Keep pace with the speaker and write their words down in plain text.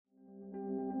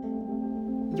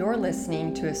You're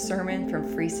listening to a sermon from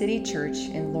Free City Church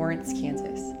in Lawrence,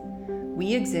 Kansas.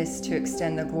 We exist to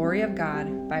extend the glory of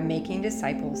God by making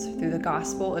disciples through the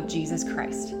gospel of Jesus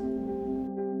Christ.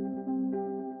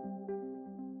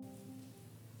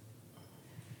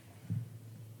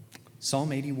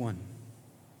 Psalm 81.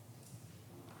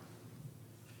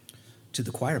 To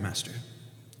the choir master,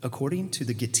 according to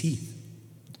the Gittith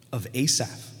of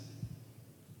Asaph.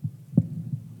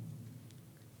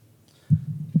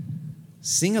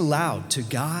 Sing aloud to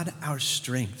God our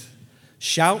strength.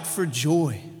 Shout for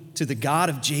joy to the God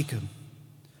of Jacob.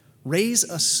 Raise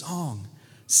a song.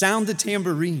 Sound the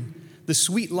tambourine, the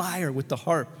sweet lyre with the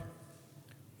harp.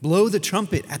 Blow the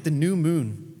trumpet at the new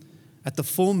moon, at the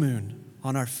full moon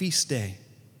on our feast day.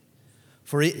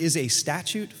 For it is a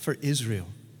statute for Israel,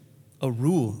 a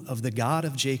rule of the God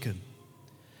of Jacob.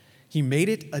 He made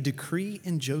it a decree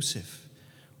in Joseph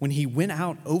when he went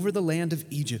out over the land of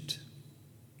Egypt.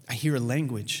 I hear a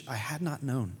language I had not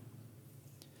known.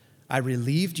 I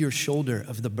relieved your shoulder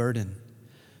of the burden.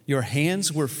 Your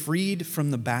hands were freed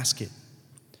from the basket.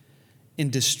 In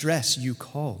distress you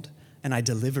called, and I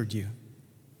delivered you.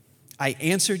 I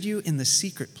answered you in the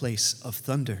secret place of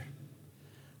thunder.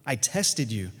 I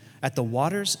tested you at the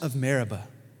waters of Meribah.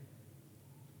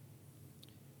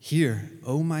 Hear,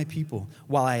 O my people,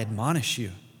 while I admonish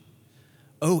you.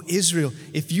 O Israel,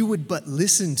 if you would but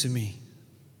listen to me.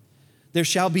 There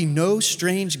shall be no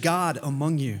strange god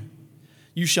among you.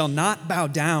 You shall not bow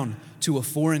down to a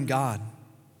foreign god.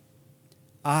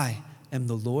 I am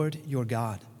the Lord your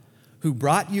God, who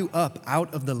brought you up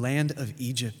out of the land of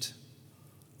Egypt.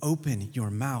 Open your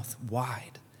mouth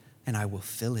wide, and I will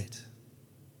fill it.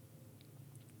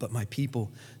 But my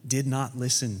people did not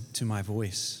listen to my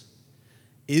voice.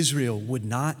 Israel would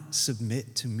not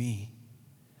submit to me.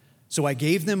 So I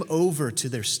gave them over to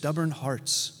their stubborn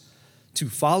hearts, to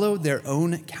follow their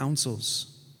own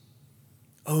counsels.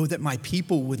 Oh, that my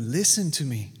people would listen to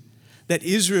me, that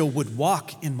Israel would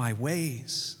walk in my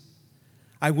ways.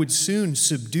 I would soon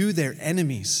subdue their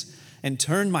enemies and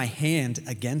turn my hand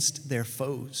against their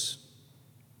foes.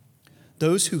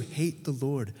 Those who hate the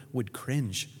Lord would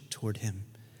cringe toward him,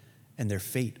 and their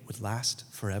fate would last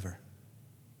forever.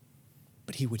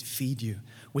 But he would feed you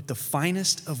with the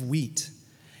finest of wheat,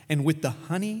 and with the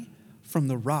honey from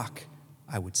the rock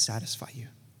I would satisfy you.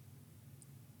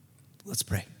 Let's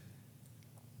pray.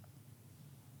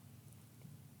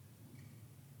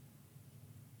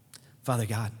 Father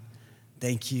God,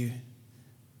 thank you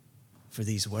for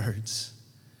these words.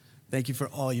 Thank you for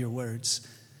all your words.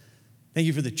 Thank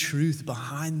you for the truth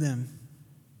behind them.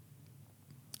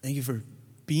 Thank you for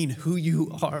being who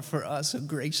you are for us, a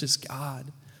gracious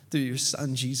God, through your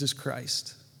Son, Jesus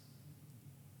Christ.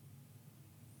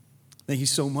 Thank you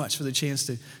so much for the chance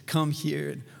to come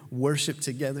here and worship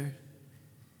together.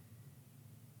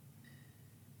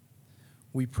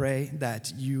 We pray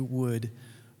that you would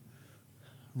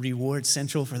reward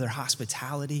Central for their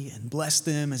hospitality and bless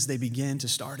them as they begin to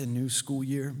start a new school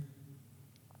year.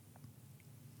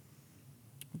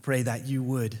 We pray that you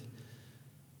would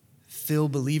fill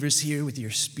believers here with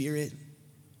your Spirit,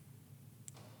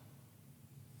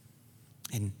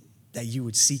 and that you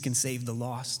would seek and save the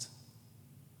lost.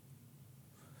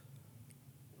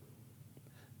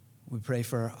 We pray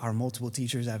for our multiple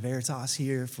teachers at Veritas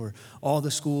here, for all the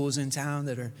schools in town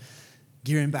that are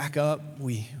gearing back up.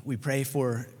 We pray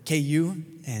for KU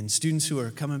and students who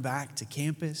are coming back to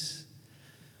campus.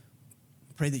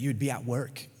 Pray that you would be at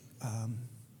work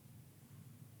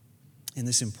in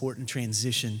this important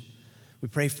transition. We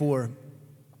pray for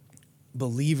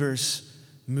believers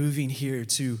moving here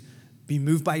to be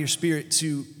moved by your Spirit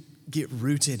to get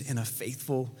rooted in a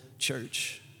faithful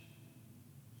church.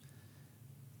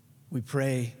 We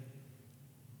pray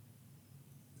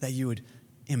that you would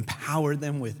empower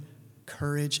them with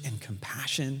courage and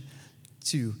compassion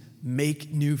to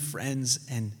make new friends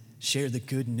and share the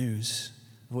good news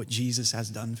of what Jesus has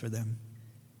done for them.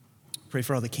 Pray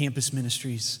for all the campus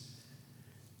ministries,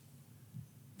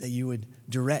 that you would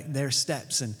direct their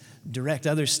steps and direct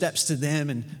other steps to them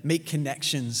and make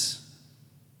connections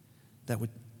that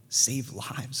would save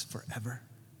lives forever.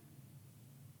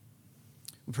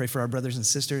 We pray for our brothers and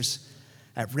sisters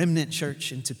at Remnant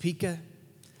Church in Topeka,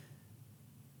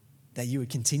 that you would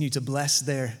continue to bless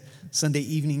their Sunday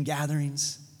evening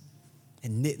gatherings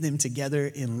and knit them together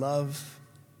in love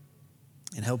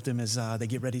and help them as they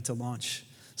get ready to launch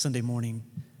Sunday morning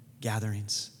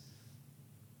gatherings.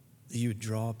 That you would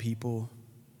draw people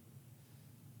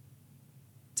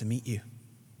to meet you.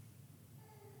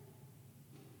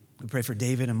 We pray for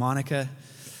David and Monica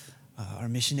our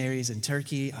missionaries in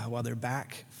Turkey while they're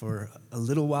back for a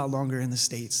little while longer in the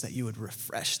States, that you would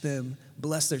refresh them,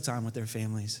 bless their time with their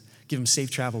families, give them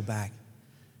safe travel back.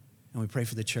 And we pray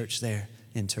for the church there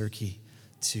in Turkey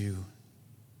to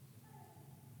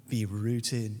be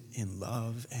rooted in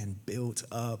love and built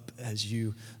up as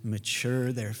you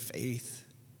mature their faith.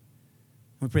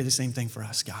 We pray the same thing for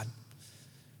us, God.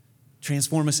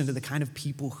 Transform us into the kind of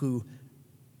people who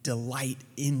delight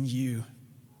in you,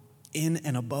 in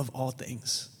and above all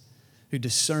things, who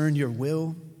discern your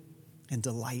will and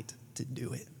delight to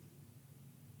do it.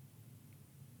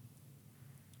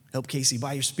 Help Casey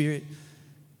by your Spirit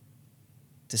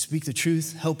to speak the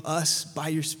truth. Help us by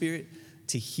your Spirit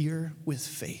to hear with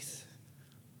faith.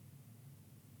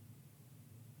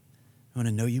 I want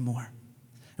to know you more,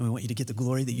 and we want you to get the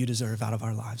glory that you deserve out of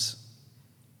our lives.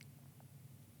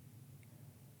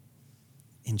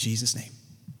 In Jesus' name,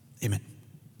 amen.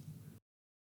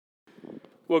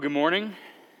 Well, good morning.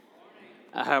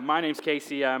 My name's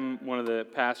Casey. I'm one of the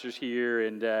pastors here,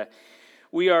 and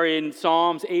we are in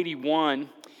Psalms 81.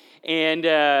 And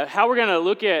how we're going to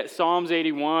look at Psalms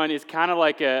 81 is kind of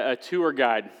like a tour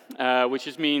guide, which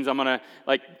just means I'm going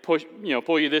to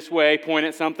pull you this way, point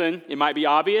at something. It might be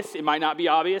obvious, it might not be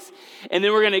obvious, and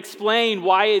then we're going to explain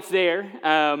why it's there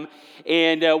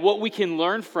and what we can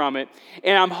learn from it.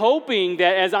 And I'm hoping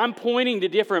that as I'm pointing to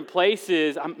different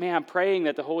places, I'm praying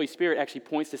that the Holy Spirit actually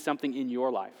points to something in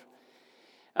your life.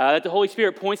 That the Holy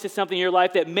Spirit points to something in your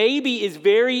life that maybe is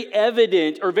very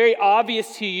evident or very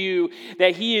obvious to you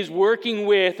that He is working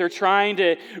with or trying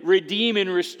to redeem and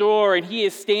restore, and He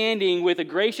is standing with a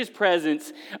gracious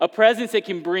presence, a presence that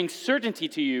can bring certainty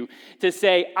to you to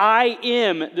say, I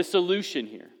am the solution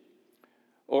here.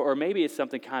 Or maybe it's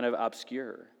something kind of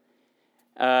obscure.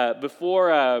 I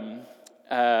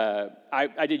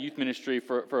did youth ministry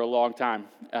for a long time.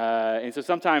 And so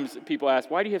sometimes people ask,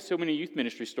 why do you have so many youth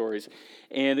ministry stories?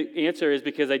 And the answer is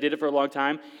because I did it for a long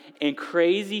time, and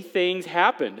crazy things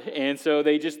happened. And so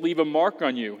they just leave a mark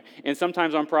on you. And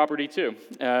sometimes on property too.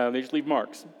 They just leave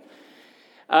marks.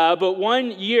 But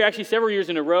one year, actually several years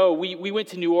in a row, we went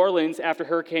to New Orleans after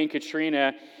Hurricane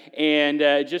Katrina, and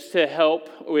just to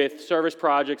help with service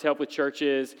projects, help with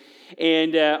churches.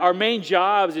 And our main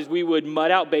jobs is we would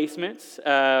mud out basements,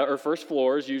 or first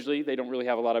floors usually. They don't really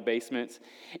have a lot of basements.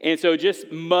 And so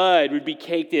just mud would be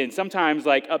caked in, sometimes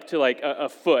like up to like a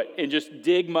foot, and just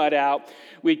dig mud out.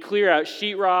 We'd clear out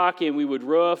sheetrock, and we would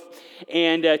roof.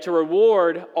 And to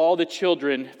reward all the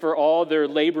children for all their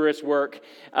laborious work,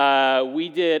 we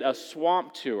did a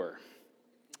swamp tour.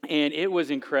 And it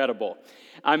was incredible.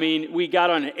 I mean, we got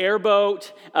on an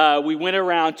airboat, we went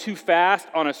around too fast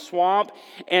on a swamp,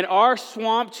 and our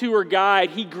swamp tour guide,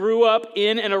 he grew up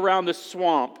in and around the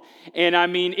swamp. And I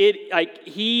mean,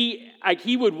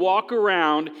 he would walk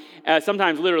around,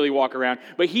 sometimes literally walk around,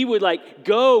 but he would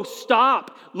go,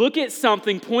 stop, look at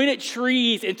something, point at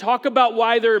trees, and talk about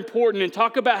why they're important, and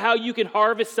talk about how you can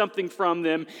harvest something from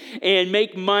them and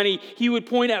make money. He would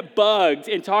point at bugs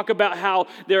and talk about how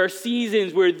there are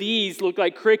seasons where these look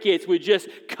like crickets would just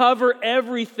cover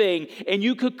everything, and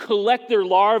you could collect their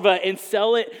larvae and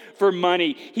sell it for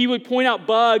money. He would point out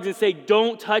bugs and say,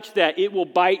 don't touch that, it will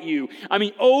bite you. I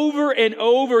mean, over and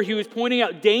over, he was pointing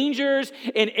out dangers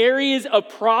and areas of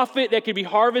profit that could be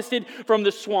harvested from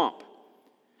the swamp.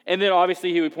 And then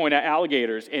obviously he would point out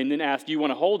alligators and then ask, do you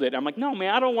want to hold it? I'm like, no,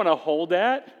 man, I don't want to hold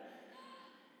that.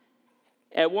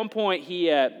 At one point,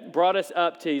 he brought us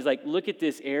up to, he's like, look at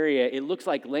this area. It looks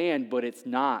like land, but it's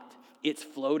not. It's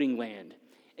floating land.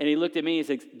 And he looked at me and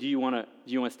he said, do you want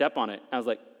to step on it? I was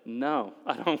like, no,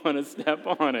 I don't want to step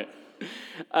on it.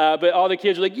 But all the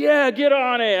kids were like, yeah, get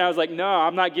on it. And I was like, no,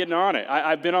 I'm not getting on it.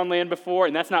 I've been on land before,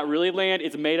 and that's not really land.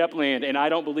 It's made-up land, and I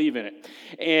don't believe in it.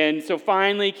 And so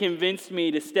finally convinced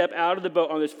me to step out of the boat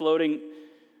on this floating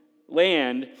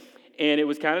land, and it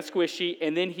was kind of squishy.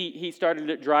 And then he started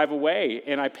to drive away,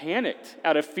 and I panicked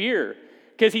out of fear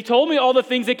because he told me all the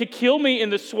things that could kill me in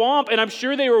the swamp, and I'm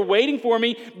sure they were waiting for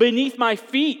me beneath my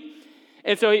feet.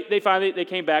 And so they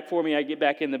came back for me. I get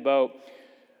back in the boat.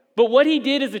 But what he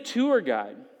did as a tour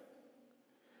guide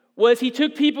was he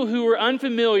took people who were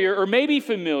unfamiliar or maybe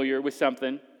familiar with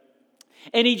something,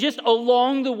 and he just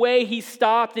along the way, he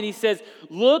stopped and he says,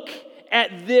 look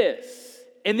at this,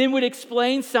 and then would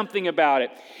explain something about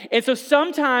it. And so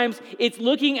sometimes it's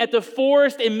looking at the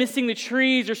forest and missing the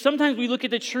trees, or sometimes we look at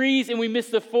the trees and we miss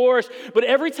the forest. But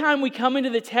every time we come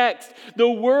into the text, the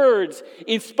words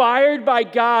inspired by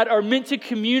God are meant to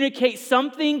communicate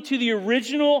something to the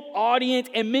original audience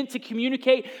and meant to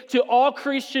communicate to all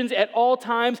Christians at all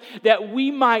times that we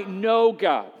might know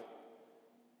God,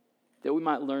 that we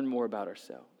might learn more about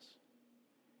ourselves.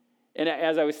 And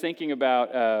as I was thinking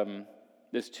about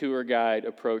this tour guide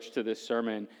approach to this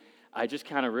sermon, I just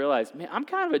kind of realized, man, I'm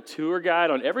kind of a tour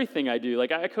guide on everything I do.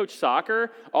 Like, I coach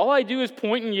soccer. All I do is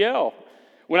point and yell.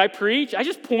 When I preach, I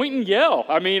just point and yell.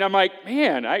 I mean, I'm like,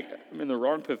 man, I'm in the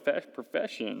wrong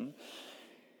profession.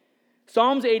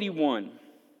 Psalms 81.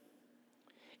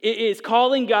 It is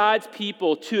calling God's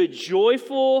people to a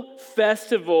joyful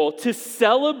festival to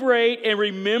celebrate and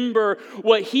remember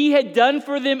what he had done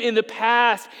for them in the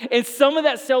past, and some of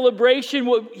that celebration,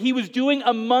 what he was doing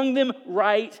among them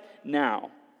right now.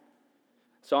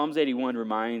 Psalms 81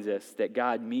 reminds us that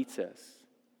God meets us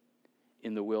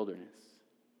in the wilderness.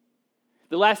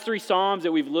 The last three Psalms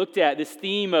that we've looked at, this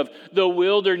theme of the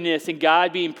wilderness and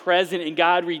God being present and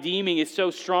God redeeming is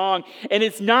so strong. And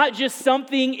it's not just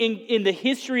something in the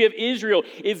history of Israel.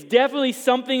 It's definitely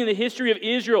something in the history of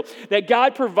Israel that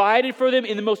God provided for them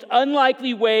in the most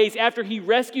unlikely ways after he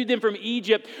rescued them from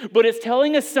Egypt. But it's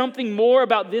telling us something more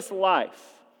about this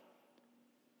life.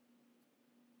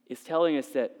 It's telling us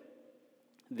that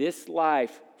this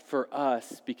life for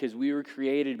us, because we were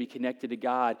created to be connected to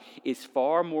God, is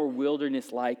far more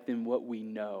wilderness-like than what we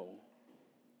know.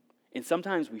 And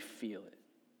sometimes we feel it.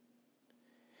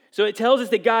 So it tells us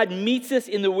that God meets us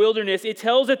in the wilderness. It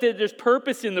tells us that there's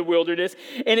purpose in the wilderness.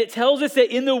 And it tells us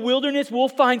that in the wilderness, we'll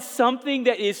find something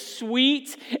that is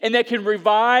sweet and that can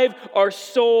revive our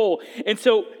soul. And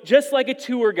so just like a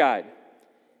tour guide,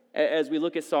 as we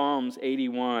look at Psalms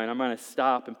 81, I'm going to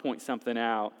stop and point something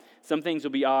out. Some things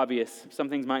will be obvious. Some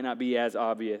things might not be as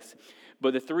obvious.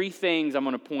 But the three things I'm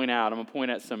going to point out, I'm going to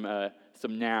point at some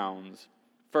nouns.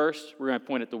 First, we're going to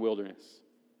point at the wilderness.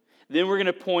 Then we're going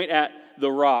to point at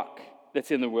the rock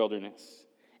that's in the wilderness.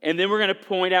 And then we're going to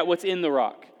point at what's in the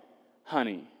rock,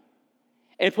 honey.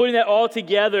 And putting that all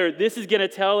together, this is going to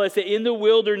tell us that in the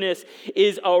wilderness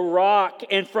is a rock,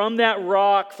 and from that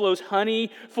rock flows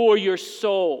honey for your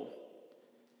soul.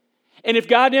 And if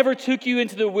God never took you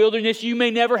into the wilderness, you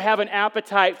may never have an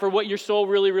appetite for what your soul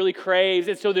really, really craves.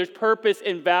 And so there's purpose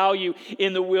and value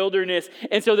in the wilderness.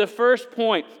 And so the first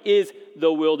point is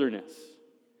the wilderness.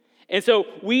 And so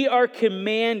we are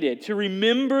commanded to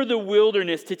remember the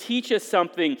wilderness to teach us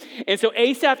something. And so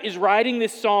Asaph is writing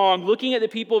this song, looking at the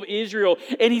people of Israel,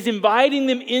 and he's inviting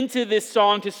them into this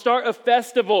song to start a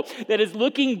festival that is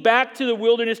looking back to the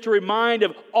wilderness to remind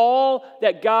of all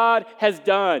that God has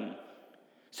done.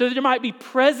 So that there might be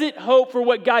present hope for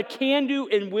what God can do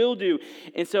and will do.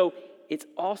 And so it's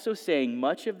also saying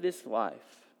much of this life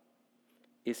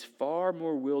is far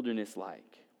more wilderness-like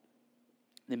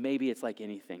than maybe it's like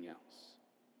anything else.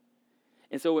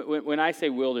 And so when I say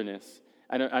wilderness,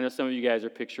 I know some of you guys are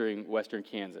picturing western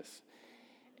Kansas.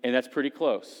 And that's pretty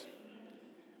close.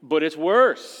 But it's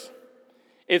worse.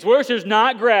 It's worse. There's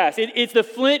not grass. It's the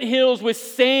Flint Hills with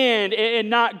sand and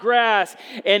not grass.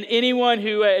 And anyone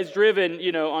who has driven,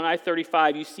 on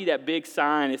I-35, you see that big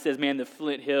sign. It says, man, the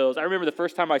Flint Hills. I remember the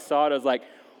first time I saw it, I was like,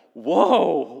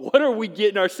 whoa, what are we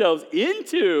getting ourselves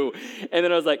into? And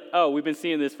then I was like, oh, we've been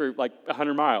seeing this for like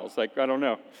 100 miles. Like, I don't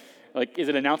know. Like, is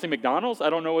it announcing McDonald's? I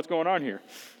don't know what's going on here.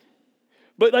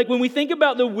 But like when we think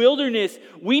about the wilderness,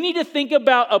 we need to think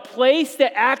about a place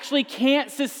that actually can't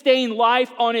sustain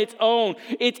life on its own.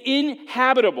 It's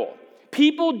inhabitable.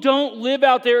 People don't live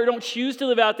out there or don't choose to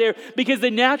live out there because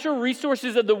the natural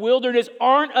resources of the wilderness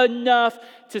aren't enough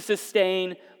to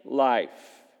sustain life.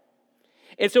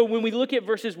 And so when we look at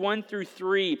verses 1 through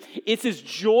 3, it's this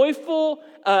joyful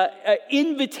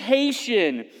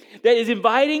invitation that is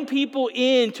inviting people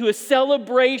into a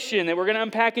celebration that we're going to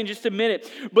unpack in just a minute.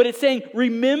 But it's saying,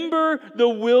 remember the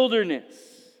wilderness.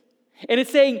 And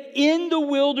it's saying, in the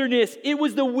wilderness, it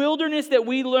was the wilderness that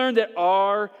we learned that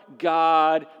our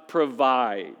God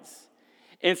provides.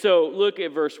 And so look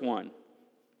at verse 1.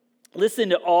 Listen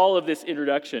to all of this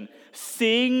introduction.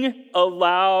 Sing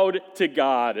aloud to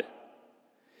God,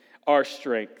 our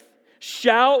strength.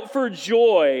 Shout for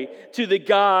joy to the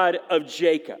God of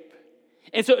Jacob.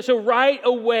 And so right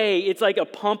away, it's like a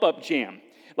pump-up jam.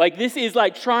 Like this is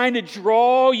like trying to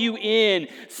draw you in.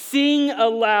 Sing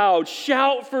aloud.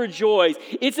 Shout for joy.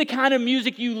 It's the kind of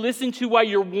music you listen to while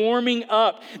you're warming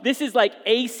up. This is like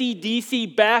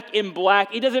AC/DC Back in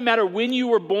Black. It doesn't matter when you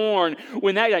were born.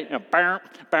 When that,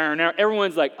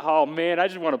 everyone's like, oh man, I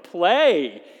just want to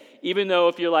play. Even though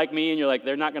if you're like me and you're like,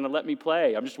 they're not going to let me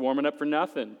play. I'm just warming up for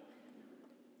nothing.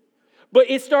 But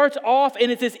it starts off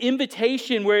and it's this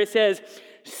invitation where it says,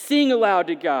 sing aloud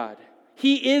to God.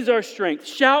 He is our strength.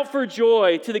 Shout for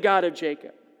joy to the God of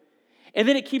Jacob. And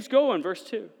then it keeps going, verse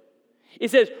 2. It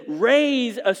says,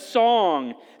 raise a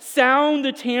song, sound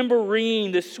the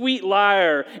tambourine, the sweet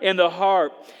lyre, and the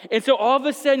harp. And so all of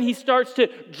a sudden he starts to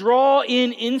draw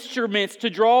in instruments to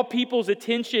draw people's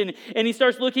attention. And he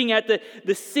starts looking at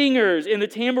the singers and the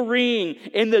tambourine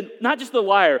and not just the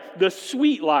lyre, the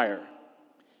sweet lyre,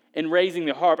 and raising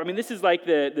the harp. I mean, this is like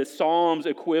the Psalms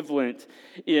equivalent,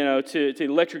 to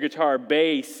electric guitar,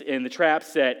 bass, and the trap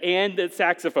set, and the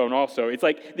saxophone also. It's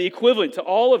like the equivalent to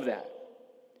all of that.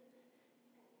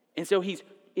 And so he's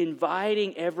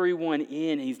inviting everyone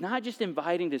in. He's not just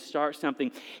inviting to start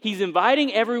something. He's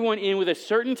inviting everyone in with a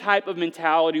certain type of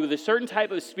mentality, with a certain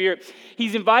type of spirit.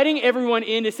 He's inviting everyone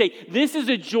in to say, this is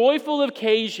a joyful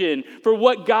occasion for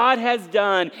what God has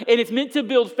done, and it's meant to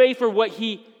build faith for what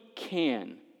he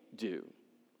can do.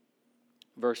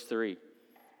 Verse 3,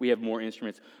 we have more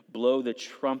instruments. Blow the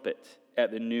trumpet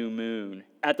at the new moon,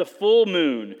 at the full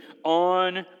moon,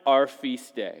 on our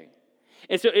feast day.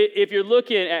 And so if you're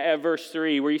looking at verse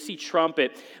 3, where you see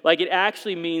trumpet, like it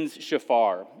actually means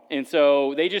shofar. And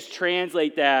so they just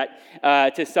translate that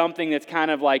to something that's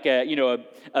kind of like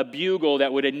a bugle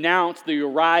that would announce the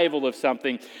arrival of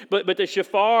something. But the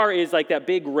shofar is like that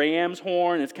big ram's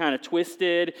horn that's kind of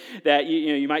twisted that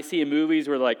you might see in movies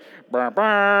where like, burr,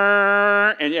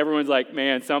 burr, and everyone's like,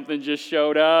 man, something just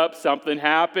showed up, something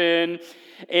happened.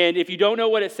 And if you don't know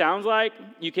what it sounds like,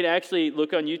 you can actually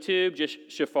look on YouTube, just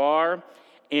shofar,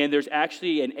 and there's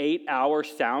actually an 8-hour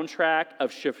soundtrack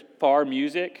of shofar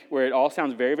music where it all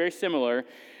sounds very, very similar,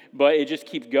 but it just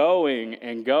keeps going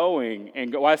and going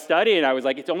and go. While I was studying, I was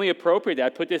like, it's only appropriate that I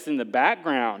put this in the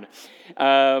background.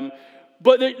 But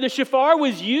the shofar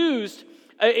was used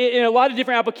in a lot of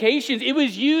different applications. It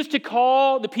was used to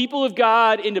call the people of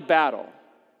God into battle.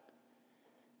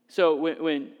 So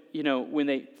when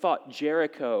they fought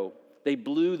Jericho, they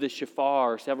blew the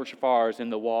shofar, several shofars,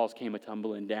 and the walls came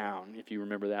a-tumbling down, if you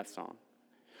remember that song.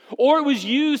 Or it was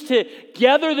used to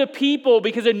gather the people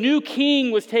because a new king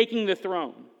was taking the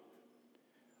throne.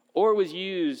 Or it was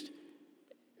used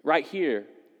right here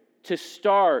to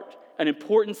start an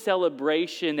important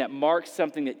celebration that marks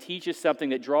something, that teaches something,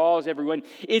 that draws everyone.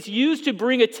 It's used to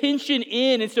bring attention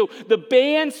in. And so the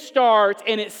band starts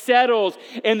and it settles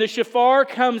and the shofar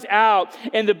comes out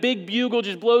and the big bugle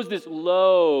just blows this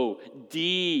low,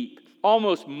 deep,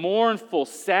 almost mournful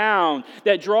sound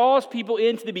that draws people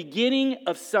into the beginning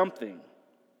of something.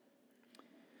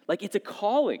 Like it's a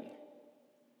calling.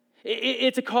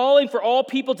 It's a calling for all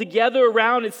people to gather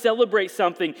around and celebrate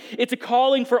something. It's a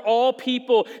calling for all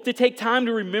people to take time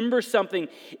to remember something.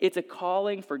 It's a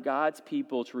calling for God's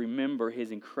people to remember his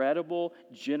incredible,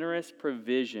 generous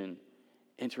provision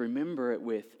and to remember it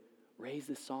with raise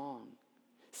the song,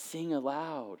 sing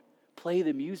aloud, play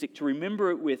the music, to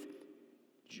remember it with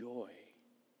joy.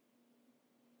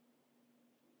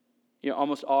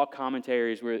 Almost all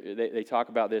commentaries where they talk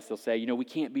about this, they'll say, we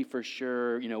can't be for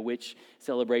sure, which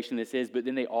celebration this is, but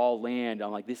then they all land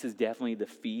on this is definitely the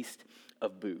Feast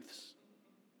of Booths.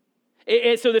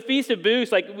 And so the Feast of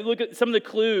Booths, we look at some of the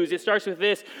clues. It starts with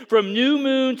this, from new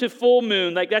moon to full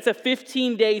moon, that's a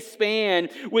 15-day span,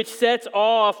 which sets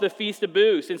off the Feast of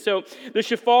Booths. And so the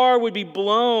shofar would be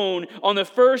blown on the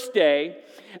first day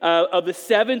of the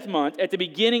 7th month at the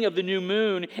beginning of the new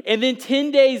moon, and then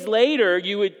 10 days later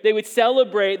they would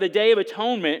celebrate the Day of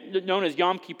Atonement, known as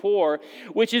Yom Kippur,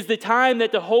 which is the time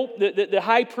that the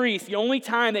high priest, the only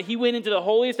time that he went into the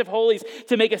holiest of holies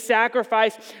to make a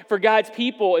sacrifice for God's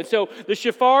people. And so the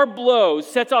shofar blows,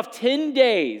 sets off 10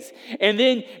 days, and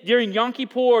then during Yom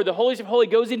Kippur, the holiest of holies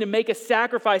goes in to make a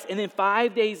sacrifice, and then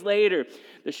 5 days later,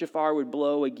 the shofar would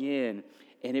blow again,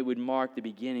 and it would mark the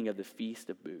beginning of the Feast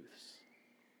of Booths.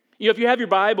 If you have your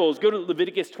Bibles, go to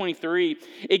Leviticus 23.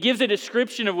 It gives a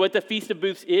description of what the Feast of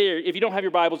Booths is. If you don't have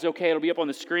your Bibles, okay, it'll be up on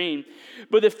the screen.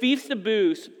 But the Feast of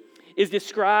Booths is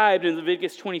described in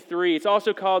Leviticus 23. It's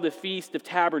also called the Feast of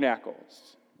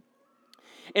Tabernacles.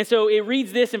 And so it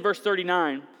reads this in verse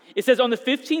 39. It says, on the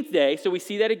 15th day, so we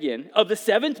see that again, of the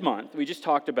 7th month, we just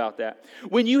talked about that,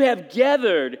 when you have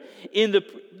gathered in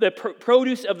the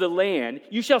produce of the land,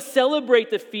 you shall celebrate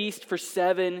the feast for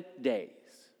 7 days.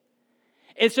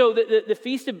 And so the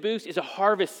Feast of Booths is a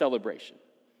harvest celebration.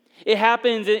 It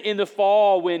happens in the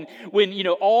fall when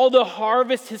all the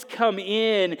harvest has come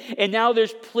in and now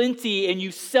there's plenty and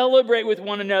you celebrate with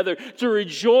one another to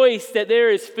rejoice that there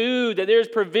is food, that there is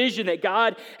provision that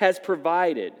God has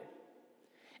provided.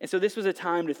 And so this was a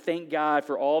time to thank God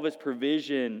for all of his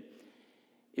provision.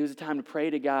 It was a time to pray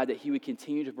to God that he would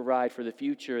continue to provide for the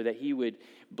future, that he would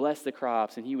bless the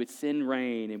crops and he would send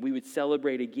rain and we would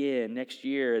celebrate again next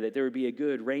year, that there would be a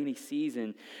good rainy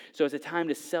season. So it's a time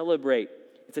to celebrate.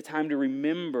 It's a time to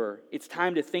remember. It's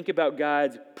time to think about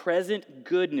God's present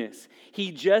goodness.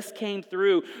 He just came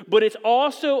through, but it's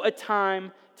also a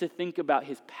time to think about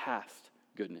his past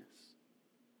goodness.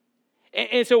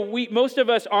 And so most of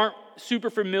us aren't super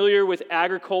familiar with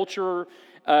agriculture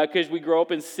because we grow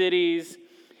up in cities.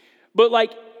 But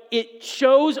like, it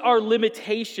shows our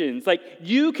limitations. Like,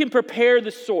 you can prepare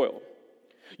the soil.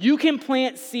 You can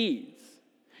plant seeds.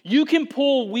 You can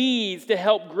pull weeds to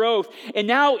help growth. And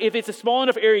now, if it's a small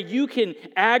enough area, you can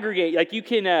aggregate, like you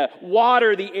can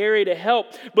water the area to help.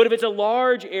 But if it's a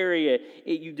large area,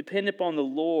 you depend upon the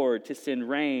Lord to send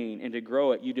rain and to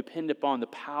grow it. You depend upon the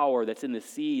power that's in the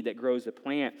seed that grows the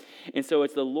plant. And so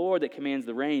it's the Lord that commands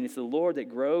the rain. It's the Lord that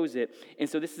grows it. And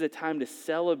so this is a time to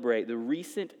celebrate the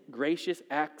recent gracious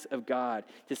acts of God,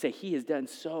 to say he has done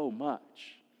so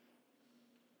much.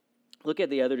 Look at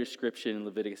the other description in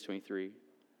Leviticus 23.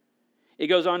 It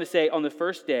goes on to say, on the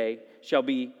first day shall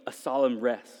be a solemn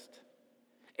rest.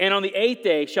 And on the 8th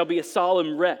day shall be a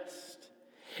solemn rest.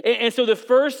 And so the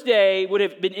first day would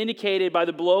have been indicated by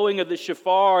the blowing of the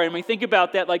shofar. And we think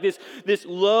about that like this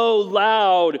low,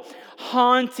 loud,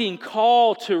 haunting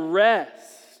call to rest.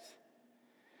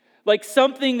 Like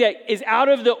something that is out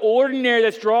of the ordinary,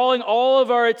 that's drawing all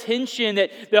of our attention, that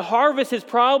the harvest has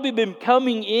probably been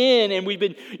coming in and we've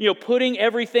been, putting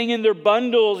everything in their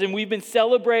bundles and we've been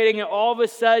celebrating, and all of a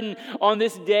sudden on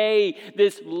this day,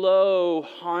 this low,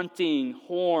 haunting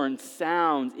horn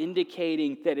sounds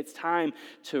indicating that it's time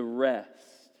to rest.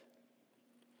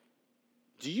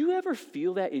 Do you ever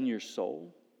feel that in your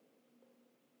soul?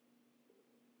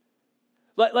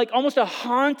 Like almost a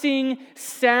haunting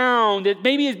sound that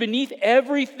maybe is beneath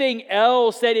everything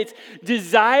else, that it's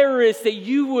desirous that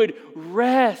you would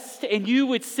rest and you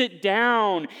would sit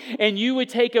down and you would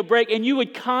take a break and you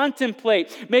would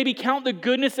contemplate, maybe count the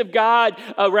goodness of God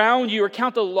around you or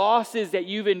count the losses that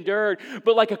you've endured,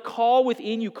 but like a call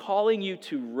within you calling you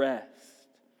to rest.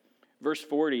 Verse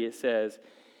 40, it says,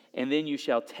 and then you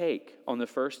shall take on the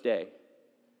first day.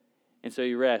 And so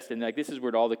you rest. And like this is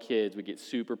where all the kids would get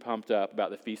super pumped up about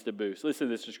the Feast of Booths. Listen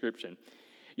to this description.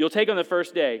 You'll take on the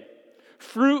first day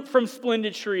fruit from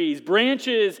splendid trees,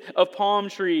 branches of palm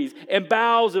trees, and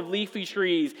boughs of leafy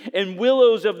trees, and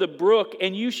willows of the brook,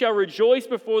 and you shall rejoice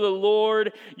before the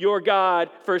Lord your God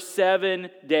for 7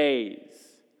 days.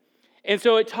 And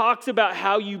so it talks about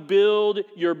how you build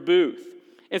your booth.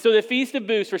 And so the Feast of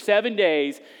Booths for 7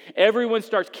 days, everyone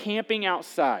starts camping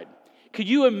outside. Could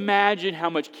you imagine how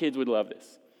much kids would love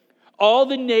this? All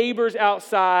the neighbors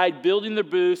outside building their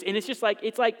booths, and it's like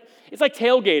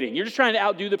tailgating. You're just trying to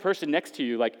outdo the person next to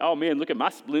you. Like, oh man, look at my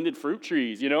splendid fruit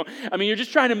trees. I mean, you're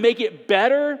just trying to make it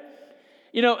better.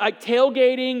 Like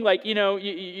tailgating. Like,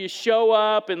 you show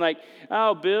up and like,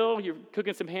 oh, Bill, you're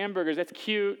cooking some hamburgers. That's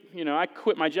cute. I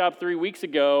quit my job 3 weeks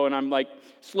ago, and I'm like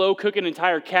slow cooking an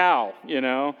entire cow.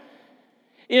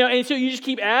 And so you just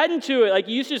keep adding to it. Like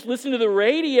you used to just listen to the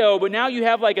radio, but now you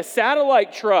have like a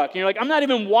satellite truck. And you're like, I'm not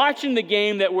even watching the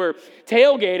game that we're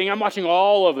tailgating. I'm watching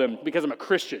all of them because I'm a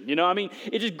Christian. I mean,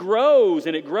 it just grows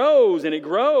and it grows and it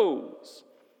grows.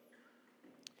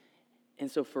 And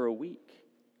so for a week,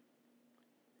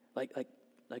 like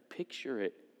picture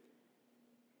it.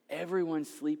 Everyone's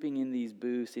sleeping in these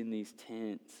booths, in these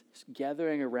tents,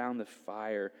 gathering around the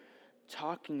fire,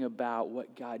 talking about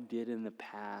what God did in the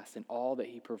past and all that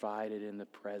he provided in the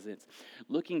present,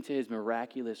 looking to his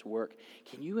miraculous work.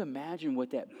 Can you imagine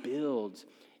what that builds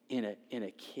in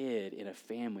a kid, in a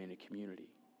family, in a community?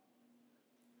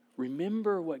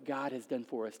 Remember what God has done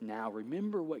for us now.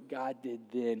 Remember what God did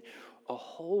then. A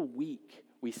whole week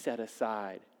we set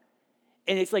aside.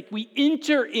 And it's like we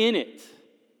enter in it.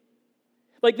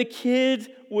 Like the kids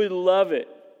would love it.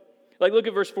 Like look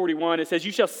at verse 41. It says,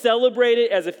 you shall celebrate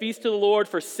it as a feast to the Lord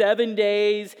for 7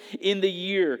 days in the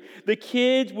year. The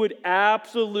kids would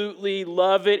absolutely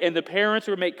love it, and the parents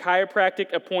would make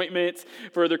chiropractic appointments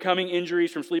for their coming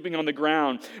injuries from sleeping on the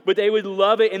ground. But they would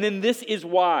love it, and then this is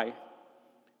why.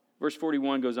 Verse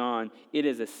 41 goes on, it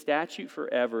is a statute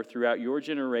forever throughout your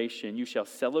generation. You shall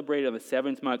celebrate it on the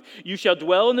 7th month. You shall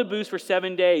dwell in the booths for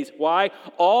 7 days. Why?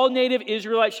 All native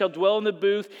Israelites shall dwell in the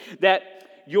booth, that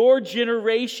your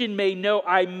generation may know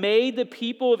I made the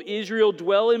people of Israel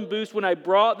dwell in booths when I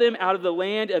brought them out of the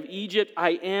land of Egypt.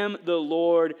 I am the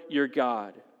Lord your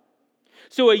God.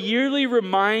 So a yearly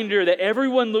reminder that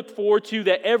everyone looked forward to,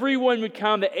 that everyone would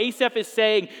come, that Asaph is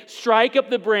saying, strike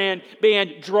up the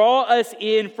band, draw us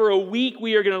in. For a week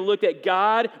we are going to look at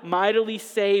God mightily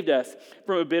saved us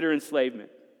from a bitter enslavement.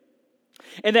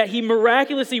 And that he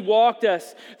miraculously walked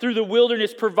us through the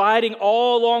wilderness, providing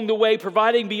all along the way,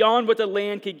 providing beyond what the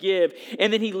land could give.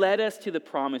 And then he led us to the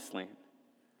promised land.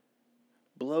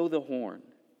 Blow the horn.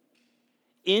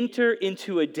 Enter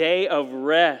into a day of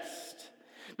rest.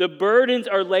 The burdens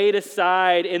are laid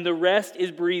aside and the rest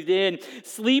is breathed in.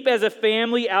 Sleep as a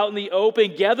family out in the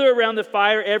open. Gather around the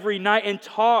fire every night and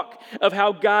talk of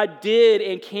how God did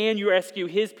and can rescue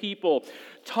his people.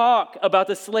 Talk about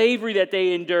the slavery that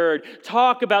they endured.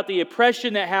 Talk about the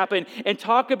oppression that happened. And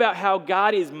talk about how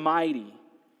God is mighty.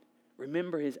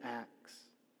 Remember his acts.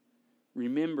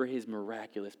 Remember his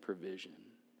miraculous provision.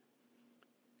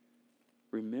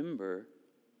 Remember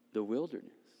the wilderness.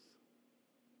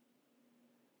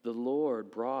 The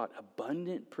Lord brought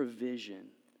abundant provision.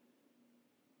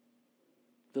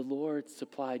 The Lord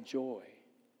supplied joy.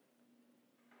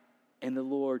 And the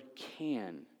Lord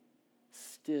can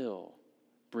still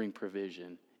bring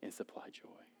provision and supply joy.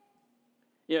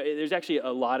 You know, there's actually a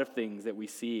lot of things that we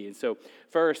see. And so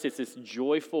first, it's this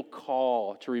joyful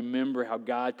call to remember how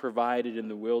God provided in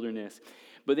the wilderness.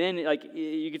 But then, like,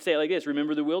 you could say it like this: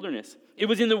 remember the wilderness. It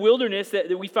was in the wilderness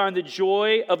that we find the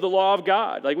joy of the law of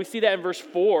God. Like, we see that in verse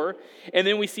 4, and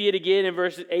then we see it again in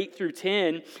verses 8 through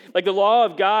 10. Like, the law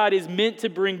of God is meant to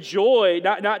bring joy,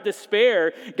 not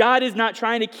despair. God is not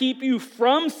trying to keep you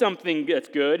from something that's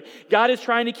good. God is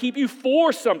trying to keep you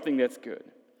for something that's good.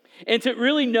 And to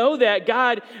really know that,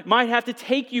 God might have to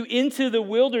take you into the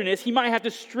wilderness. He might have to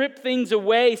strip things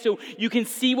away so you can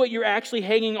see what you're actually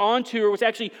hanging on to or what's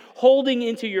actually holding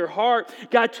into your heart.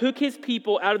 God took his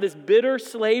people out of this bitter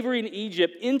slavery in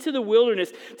Egypt into the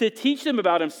wilderness to teach them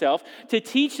about himself, to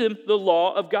teach them the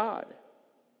law of God.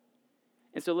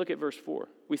 And so look at verse 4.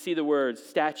 We see the words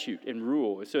statute and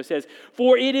rule. So it says,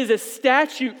 "For it is a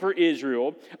statute for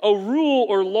Israel, a rule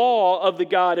or law of the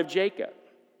God of Jacob."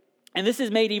 And this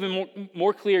is made even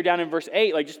more clear down in verse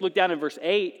 8. Like, just look down in verse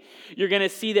 8. You're going to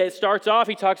see that it starts off,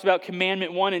 he talks about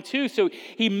commandment 1 and 2. So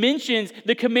he mentions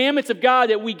the commandments of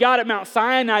God that we got at Mount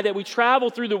Sinai, that we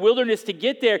traveled through the wilderness to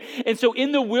get there. And so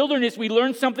in the wilderness, we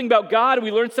learned something about God. We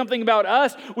learned something about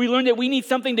us. We learned that we need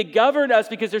something to govern us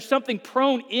because there's something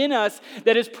prone in us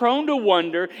that is prone to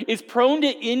wonder, is prone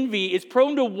to envy, is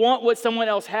prone to want what someone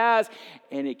else has,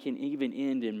 and it can even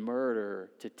end in murder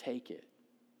to take it.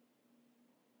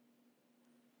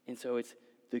 And so it's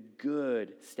the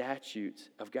good statutes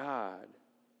of God.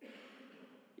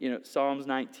 You know, Psalms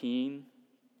 19,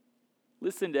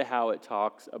 listen to how it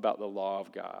talks about the law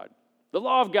of God. The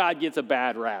law of God gets a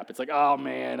bad rap. It's like, oh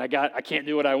man, I can't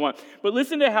do what I want. But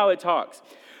listen to how it talks.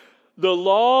 The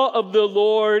law of the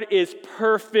Lord is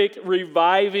perfect,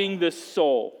 reviving the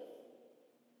soul.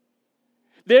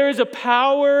 There is a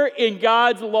power in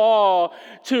God's law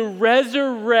to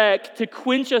resurrect, to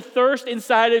quench a thirst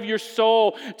inside of your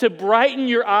soul, to brighten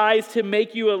your eyes, to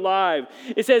make you alive.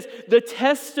 It says, the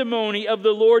testimony of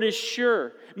the Lord is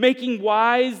sure, making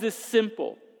wise the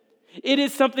simple. It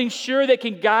is something sure that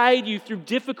can guide you through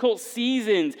difficult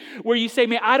seasons where you say,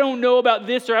 man, I don't know about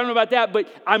this or I don't know about that, but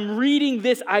I'm reading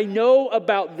this, I know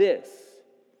about this.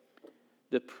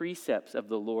 The precepts of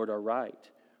the Lord are right,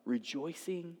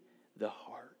 rejoicing the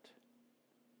heart.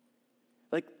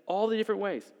 Like, all the different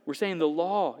ways. We're saying the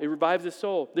law, it revives the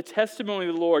soul. The testimony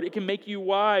of the Lord, it can make you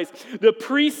wise. The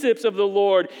precepts of the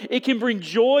Lord, it can bring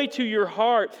joy to your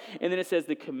heart. And then it says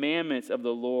the commandments of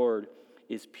the Lord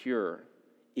is pure,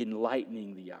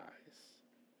 enlightening the eyes.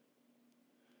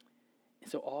 And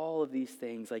so all of these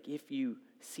things, like if you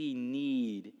see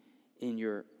need in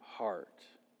your heart,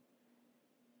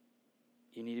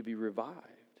 you need to be revived.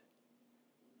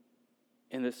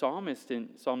 And the psalmist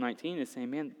in Psalm 19 is saying,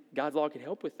 man, God's law can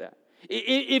help with that.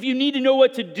 If you need to know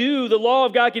what to do, the law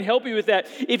of God can help you with that.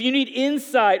 If you need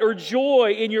insight or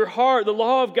joy in your heart, the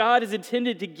law of God is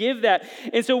intended to give that.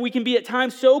 And so we can be at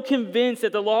times so convinced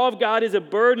that the law of God is a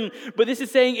burden, but this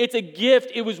is saying it's a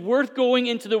gift. It was worth going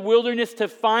into the wilderness to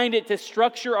find it, to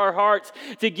structure our hearts,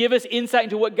 to give us insight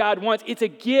into what God wants. It's a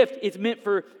gift. It's meant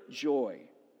for joy.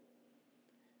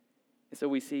 And so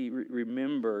we see,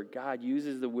 remember, God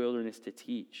uses the wilderness to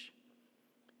teach.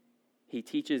 He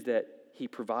teaches that he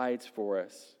provides for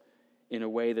us in a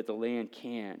way that the land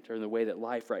can't, or in the way that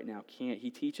life right now can't. He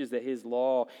teaches that his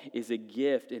law is a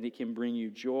gift and it can bring you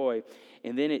joy.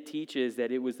 And then it teaches that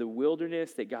it was the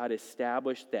wilderness that God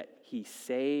established that he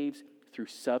saves through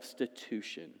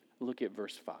substitution. Look at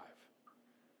verse 5.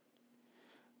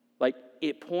 Like,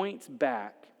 it points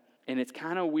back. And it's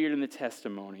kind of weird in the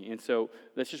testimony. And so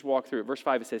let's just walk through it. Verse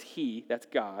 5, it says, he, that's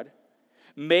God,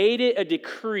 made it a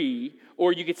decree,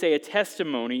 or you could say a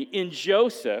testimony, in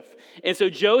Joseph. And so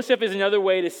Joseph is another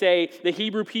way to say the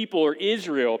Hebrew people or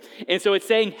Israel. And so it's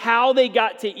saying how they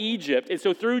got to Egypt. And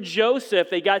so through Joseph,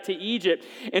 they got to Egypt.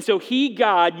 And so he,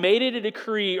 God, made it a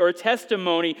decree or a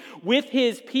testimony with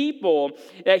his people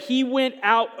that he went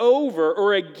out over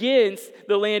or against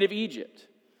the land of Egypt.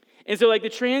 And so like the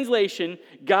translation,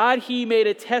 God, he made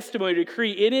a testimony, a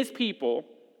decree in his people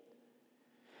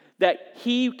that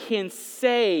he can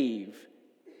save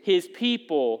his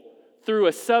people through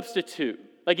a substitute.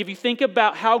 Like if you think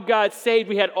about how God saved,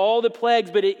 we had all the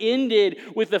plagues, but it ended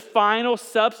with the final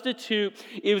substitute.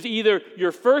 It was either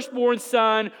your firstborn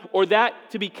son or that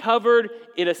to be covered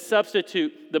in a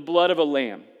substitute, the blood of a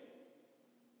lamb.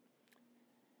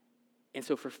 And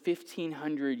so for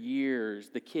 1,500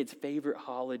 years, the kids' favorite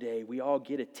holiday, we all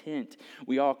get a tent.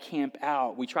 We all camp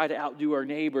out. We try to outdo our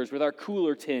neighbors with our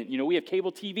cooler tent. You know, we have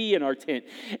cable TV in our tent.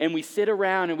 And we sit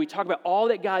around and we talk about all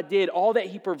that God did, all that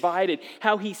he provided,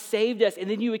 how he saved us. And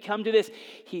then you would come to this.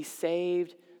 He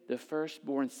saved the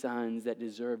firstborn sons that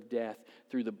deserved death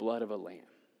through the blood of a lamb.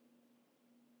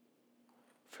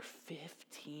 For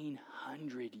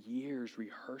 1,500 years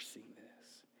rehearsing this.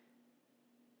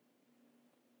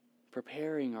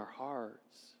 Preparing our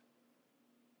hearts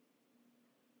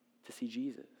to see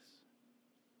Jesus.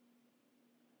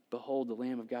 Behold the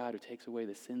Lamb of God who takes away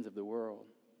the sins of the world.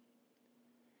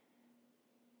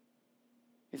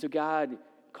 And so God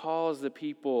calls the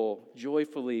people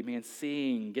joyfully, man,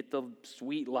 sing, get the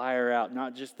sweet lyre out,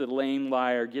 not just the lame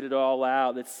lyre, get it all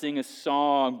out. Let's sing a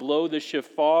song, blow the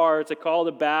shofar. It's a call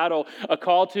to battle, a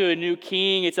call to a new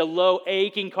king. It's a low,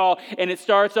 aching call, and it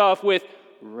starts off with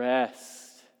rest.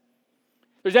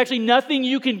 There's actually nothing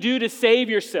you can do to save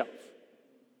yourself.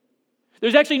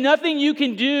 There's actually nothing you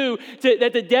can do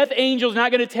that the death angel's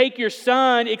not going to take your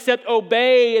son except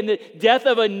obey, and the death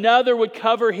of another would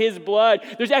cover his blood.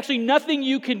 There's actually nothing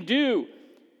you can do.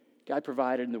 God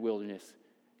provided in the wilderness.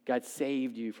 God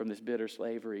saved you from this bitter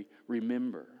slavery.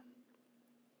 Remember.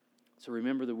 So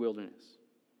remember the wilderness.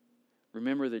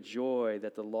 Remember the joy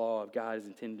that the law of God is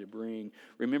intended to bring.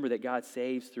 Remember that God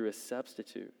saves through a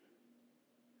substitute.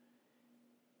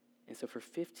 And so for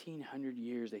 1,500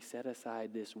 years, they set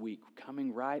aside this week,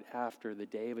 coming right after the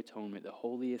Day of Atonement, the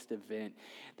holiest event,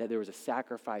 that there was a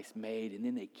sacrifice made. And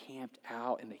then they camped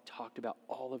out and they talked about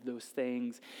all of those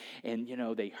things. And, you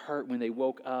know, they hurt when they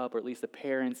woke up, or at least the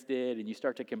parents did. And you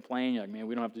start to complain, you're like, man,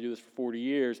 we don't have to do this for 40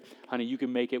 years. Honey, you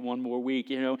can make it one more week.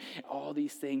 You know, all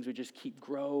these things would just keep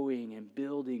growing and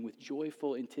building with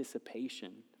joyful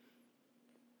anticipation.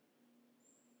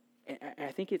 And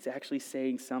I think it's actually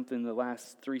saying something, the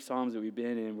last 3 Psalms that we've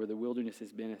been in, where the wilderness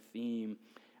has been a theme.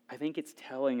 I think it's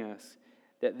telling us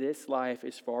that this life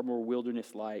is far more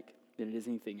wilderness-like than it is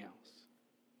anything else.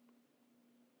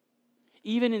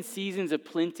 Even in seasons of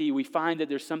plenty, we find that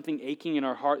there's something aching in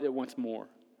our heart that wants more.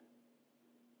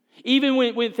 Even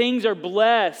when things are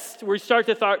blessed, we start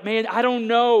to thought, man, I don't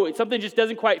know. Something just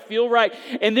doesn't quite feel right.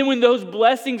 And then when those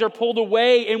blessings are pulled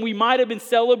away, and we might have been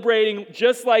celebrating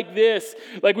just like this,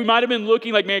 like we might have been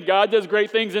looking like, man, God does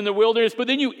great things in the wilderness. But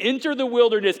then you enter the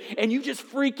wilderness and you just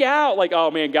freak out like,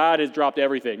 oh man, God has dropped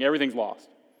everything. Everything's lost.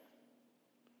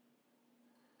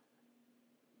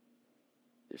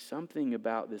 There's something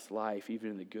about this life,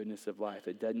 even in the goodness of life,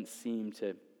 that doesn't seem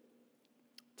to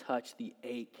touch the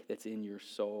ache that's in your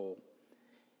soul.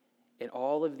 And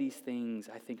all of these things,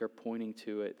 I think, are pointing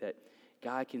to it, that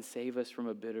God can save us from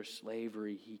a bitter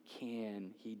slavery. He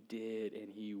can, He did, and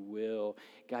He will.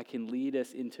 God can lead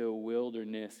us into a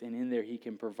wilderness, and in there He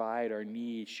can provide our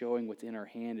needs, showing what's in our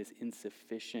hand is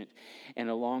insufficient. And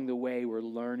along the way, we're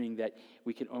learning that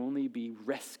we can only be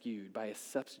rescued by a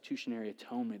substitutionary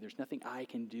atonement. There's nothing I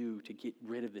can do to get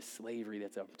rid of the slavery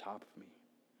that's on top of me.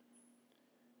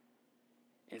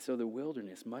 And so the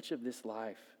wilderness, much of this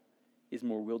life is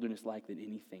more wilderness-like than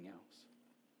anything else.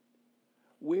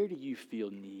 Where do you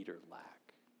feel need or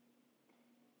lack?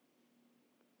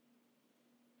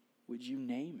 Would you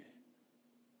name it?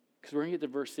 Because we're going to get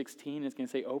to verse 16, and it's going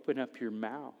to say, open up your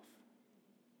mouth.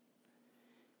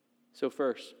 So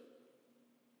first,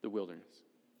 the wilderness.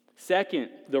 Second,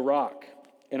 the rock.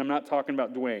 And I'm not talking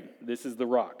about Dwayne. This is the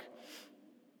rock.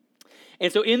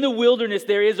 And so in the wilderness,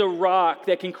 there is a rock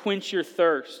that can quench your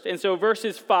thirst. And so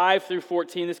verses 5 through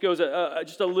 14, this goes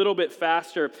just a little bit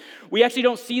faster. We actually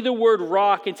don't see the word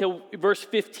rock until verse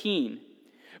 15.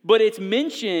 But it's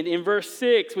mentioned in verse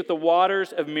 6 with the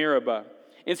waters of Meribah.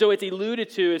 And so it's alluded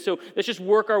to. And so let's just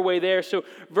work our way there. So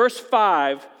verse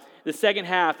 5, the second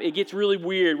half, it gets really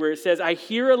weird where it says, I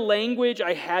hear a language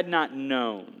I had not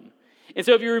known. And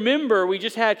so if you remember, we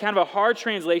just had kind of a hard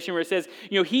translation where it says,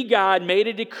 He, God, made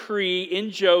a decree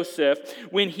in Joseph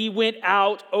when he went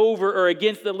out over or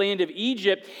against the land of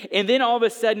Egypt. And then all of a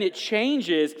sudden it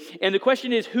changes. And the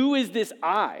question is, who is this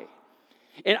I?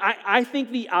 And I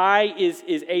think the I is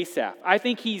Asaph. I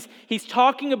think he's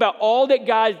talking about all that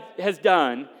God has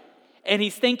done. And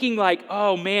he's thinking like,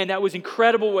 oh man, that was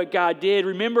incredible what God did.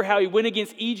 Remember how he went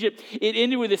against Egypt? It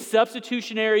ended with a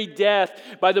substitutionary death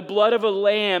by the blood of a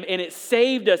lamb, and it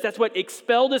saved us. That's what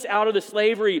expelled us out of the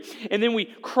slavery. And then we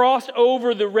crossed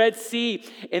over the Red Sea.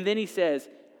 And then he says,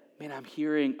 man, I'm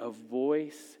hearing a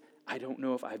voice. I don't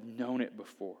know if I've known it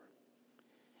before.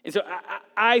 And so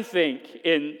I think,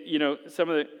 and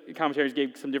some of the commentaries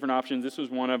gave some different options. This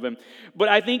was one of them. But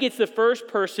I think it's the first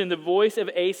person, the voice of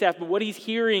Asaph. But what he's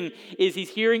hearing is he's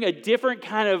hearing a different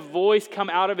kind of voice come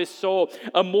out of his soul,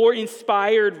 a more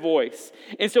inspired voice.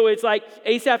 And so it's like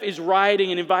Asaph is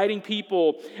writing and inviting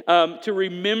people to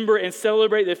remember and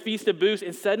celebrate the Feast of Booths.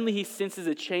 And suddenly he senses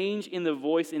a change in the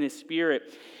voice in his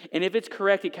spirit. And if it's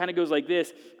correct, it kind of goes like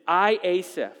this. I,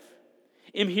 Asaph,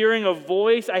 am hearing a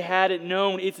voice I hadn't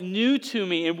known. It's new to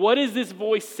me. And what is this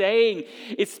voice saying?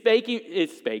 It's speaking.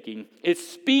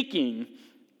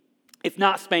 It's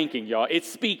not spanking, y'all.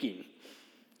 It's speaking.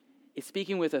 It's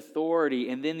speaking with authority.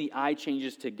 And then the I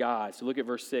changes to God. So look at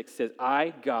verse 6. It says,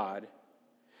 I, God,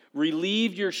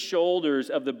 relieved your shoulders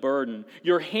of the burden.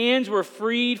 Your hands were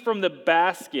freed from the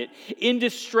basket. In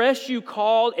distress you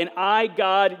called, and I,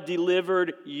 God,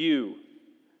 delivered you.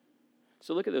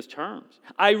 So look at those terms.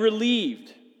 I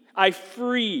relieved, I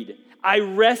freed, I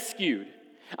rescued.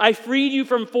 I freed you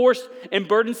from forced and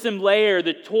burdensome labor,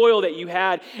 the toil that you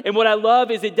had. And what I love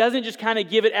is it doesn't just kind of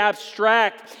give it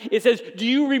abstract. It says, do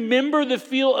you remember the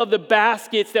feel of the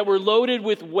baskets that were loaded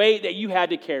with weight that you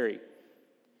had to carry?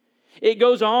 It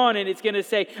goes on and it's going to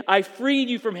say, I freed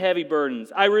you from heavy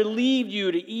burdens. I relieved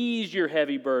you to ease your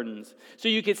heavy burdens so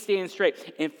you could stand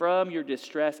straight. And from your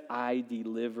distress, I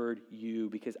delivered you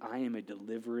because I am a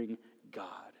delivering God.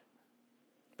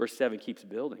 Verse 7 keeps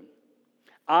building.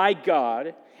 I,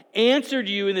 God, answered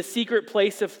you in the secret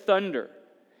place of thunder.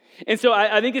 And so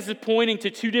I think this is pointing to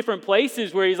two different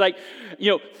places where he's like,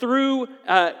 through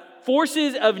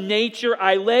forces of nature,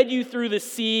 I led you through the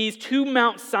seas to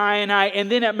Mount Sinai.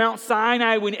 And then at Mount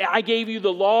Sinai, when I gave you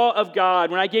the law of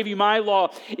God, when I gave you my law,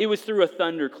 it was through a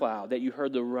thundercloud that you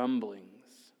heard the rumblings.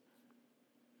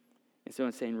 And so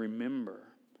it's saying, remember,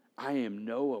 I am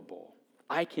knowable.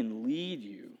 I can lead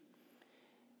you.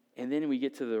 And then we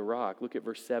get to the rock. Look at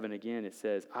verse 7 again. It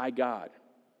says, I, God,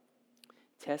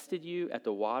 tested you at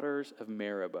the waters of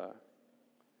Meribah.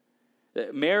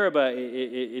 Meribah,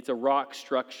 it's a rock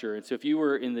structure. And so if you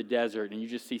were in the desert and you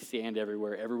just see sand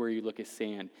everywhere you look is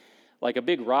sand, like a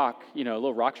big rock, a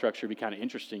little rock structure would be kind of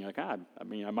interesting. Like, I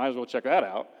might as well check that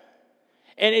out.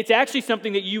 And it's actually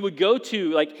something that you would go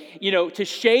to, to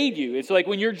shade you. It's like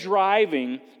when you're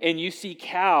driving and you see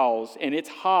cows and it's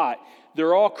hot,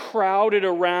 they're all crowded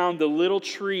around the little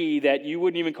tree that you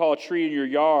wouldn't even call a tree in your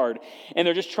yard. And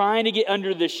they're just trying to get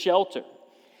under this shelter.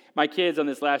 My kids on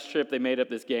this last trip, they made up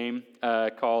this game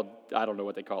called, I don't know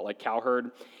what they call it, like cow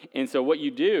herd. And so what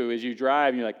you do is you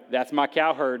drive and you're like, that's my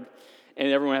cow herd. And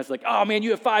everyone has like, oh man, you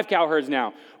have 5 cow herds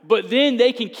now. But then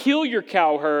they can kill your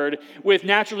cow herd with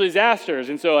natural disasters.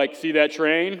 And so see that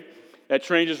train? That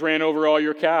train just ran over all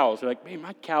your cows. They're like, man,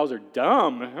 my cows are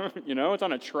dumb. It's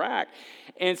on a track.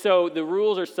 And so the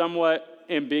rules are somewhat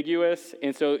ambiguous.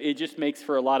 And so it just makes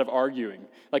for a lot of arguing.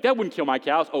 Like, that wouldn't kill my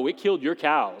cows. Oh, it killed your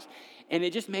cows. And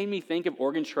it just made me think of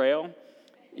Oregon Trail,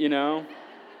 you're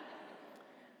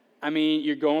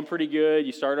going pretty good.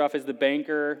 You start off as the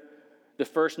banker. The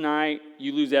first night,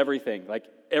 you lose everything. Like,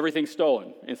 everything's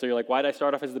stolen. And so you're like, why did I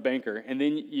start off as the banker? And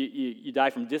then you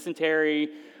die from dysentery,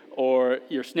 or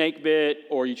you're snake bit,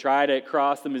 or you try to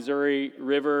cross the Missouri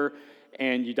River,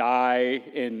 and you die.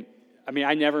 And,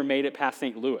 I never made it past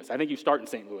St. Louis. I think you start in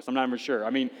St. Louis. I'm not even sure.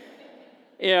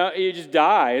 You just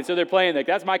die. And so they're playing like,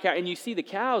 that's my cow. And you see the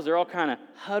cows, they're all kind of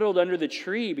huddled under the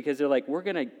tree because they're like, we're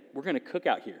gonna cook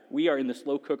out here. We are in the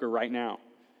slow cooker right now.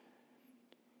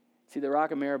 See, the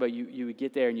rock of Meribah, you would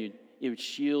get there and it would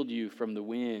shield you from the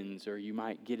winds, or you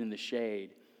might get in the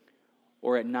shade.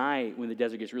 Or at night, when the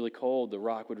desert gets really cold, the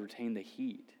rock would retain the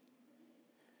heat.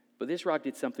 But this rock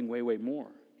did something way, way more.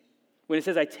 When it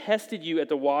says, I tested you at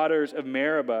the waters of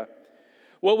Meribah,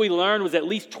 what we learned was at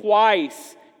least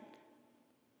twice.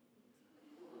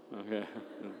 Okay.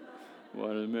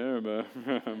 Water of Meribah.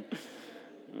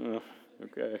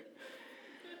 Okay.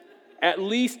 At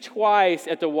least twice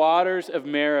at the waters of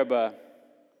Meribah,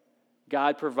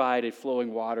 God provided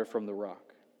flowing water from the rock.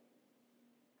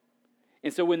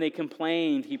 And so when they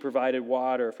complained, he provided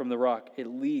water from the rock at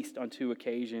least on 2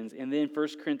 occasions. And then 1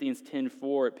 Corinthians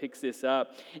 10:4, it picks this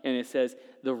up, and it says,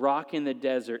 the rock in the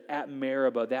desert at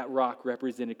Meribah, that rock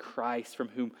represented Christ, from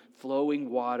whom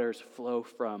flowing waters flow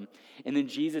from. And then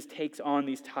Jesus takes on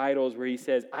these titles where he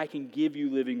says, I can give you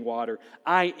living water.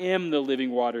 I am the living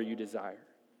water you desire.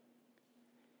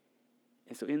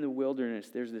 And so in the wilderness,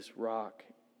 there's this rock.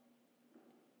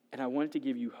 And I wanted to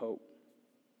give you hope.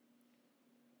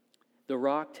 The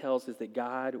rock tells us that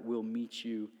God will meet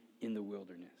you in the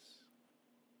wilderness.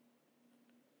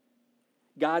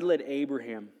 God led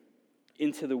Abraham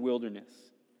into the wilderness.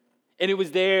 And it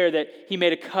was there that he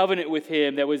made a covenant with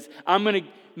him that was, I'm going to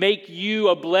make you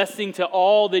a blessing to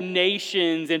all the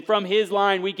nations. And from his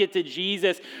line, we get to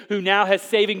Jesus, who now has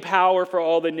saving power for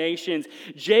all the nations.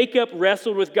 Jacob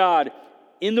wrestled with God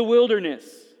in the wilderness.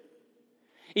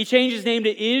 He changed his name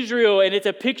to Israel, and it's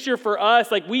a picture for us.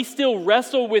 Like, we still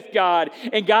wrestle with God,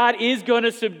 and God is going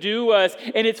to subdue us,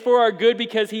 and it's for our good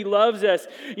because he loves us.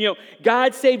 You know,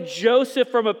 God saved Joseph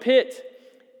from a pit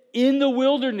in the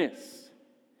wilderness.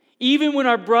 Even when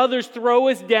our brothers throw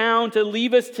us down to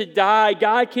leave us to die,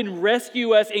 God can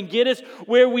rescue us and get us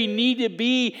where we need to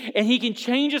be. And he can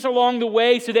change us along the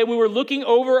way so that when we're looking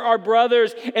over our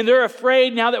brothers and they're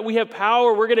afraid now that we have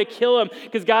power, we're going to kill them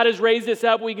because God has raised us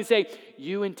up. We can say,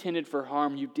 you intended for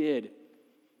harm, you did.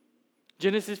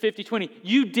 Genesis 50:20,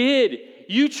 you did.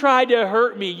 You tried to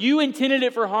hurt me. You intended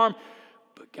it for harm.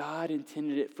 But God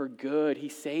intended it for good. He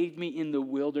saved me in the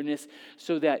wilderness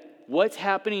so that what's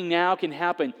happening now can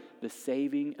happen. The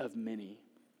saving of many.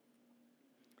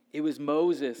 It was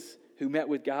Moses who met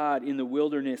with God in the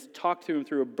wilderness, talked to him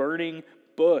through a burning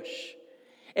bush.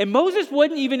 And Moses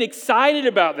wasn't even excited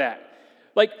about that.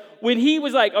 Like, when he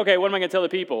was like, okay, what am I going to tell the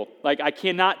people? Like, I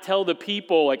cannot tell the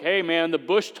people, like, hey, man, the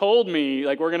bush told me,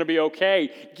 like, we're going to be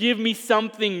okay. Give me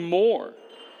something more.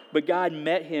 But God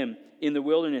met him in the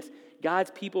wilderness.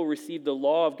 God's people received the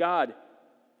law of God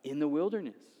in the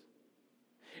wilderness.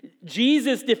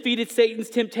 Jesus defeated Satan's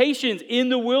temptations in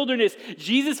the wilderness.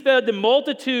 Jesus fed the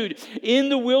multitude in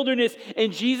the wilderness.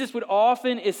 And Jesus would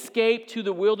often escape to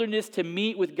the wilderness to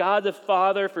meet with God the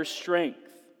Father for strength.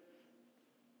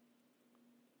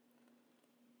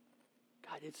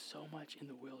 God did so much in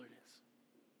the wilderness.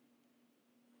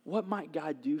 What might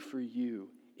God do for you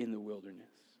in the wilderness?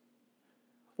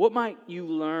 What might you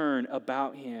learn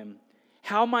about him?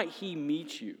 How might he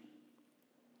meet you?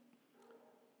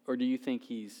 Or do you think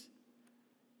he's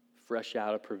fresh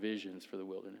out of provisions for the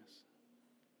wilderness?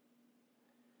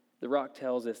 The rock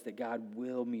tells us that God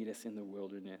will meet us in the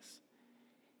wilderness.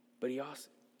 But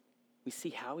we see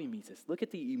how he meets us. Look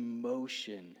at the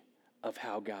emotion of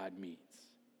how God meets.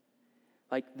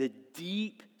 Like the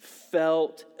deep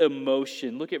felt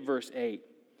emotion. Look at verse 8.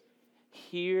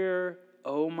 Hear,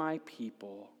 O my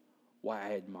people,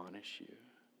 why I admonish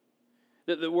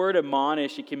you. The word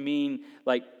admonish, it can mean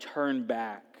like turn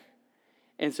back.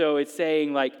 And so it's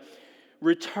saying like,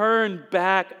 return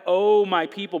back, oh my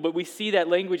people. But we see that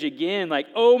language again, like,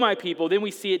 oh my people. Then we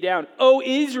see it down. Oh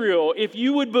Israel, if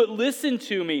you would but listen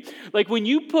to me. Like when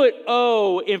you put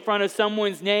oh in front of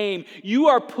someone's name, you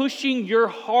are pushing your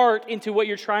heart into what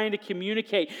you're trying to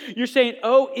communicate. You're saying,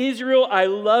 oh Israel, I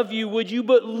love you. Would you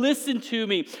but listen to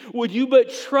me? Would you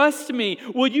but trust me?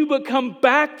 Would you but come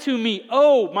back to me?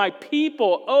 Oh my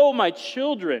people, oh my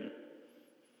children.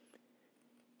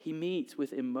 He meets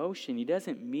with emotion. He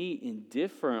doesn't meet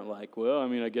indifferent, like, well, I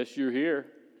mean, I guess you're here.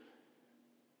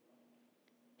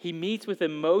 He meets with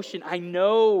emotion. I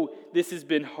know this has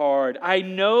been hard. I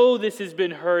know this has been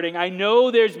hurting. I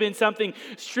know there's been something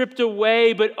stripped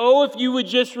away, but oh, if you would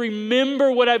just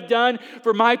remember what I've done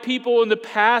for my people in the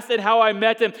past and how I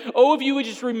met them. Oh, if you would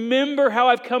just remember how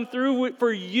I've come through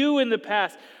for you in the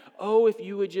past. Oh, if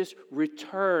you would just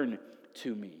return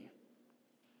to me.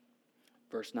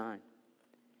 Verse 9.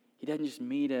 He doesn't just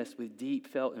meet us with deep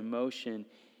felt emotion.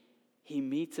 He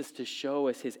meets us to show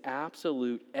us his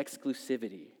absolute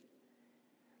exclusivity.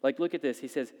 Like, look at this. He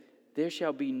says, there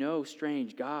shall be no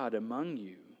strange God among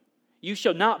you. You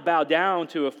shall not bow down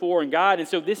to a foreign God. And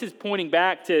so this is pointing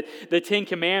back to the 10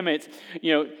 Commandments.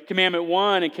 You know, Commandment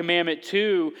 1 and Commandment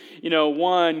 2,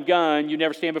 1, gun. You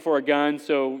never stand before a gun,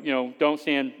 so, don't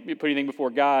put anything before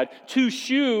God. 2,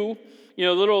 shoe. The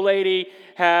little lady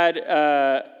had...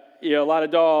 a lot of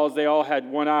dolls, they all had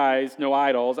one eyes, no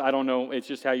idols. I don't know, it's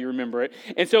just how you remember it.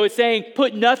 And so it's saying,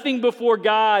 put nothing before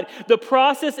God. The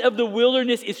process of the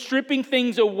wilderness is stripping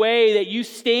things away that you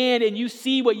stand and you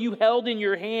see what you held in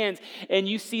your hands and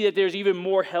you see that there's even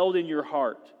more held in your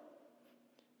heart.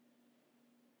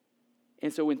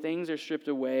 And so when things are stripped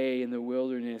away in the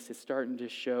wilderness, it's starting to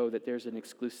show that there's an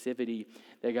exclusivity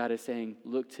that God is saying,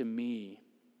 look to me.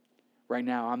 Right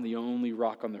now, I'm the only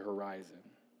rock on the horizon.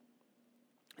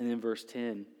 And then verse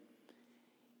 10,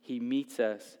 he meets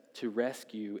us to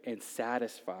rescue and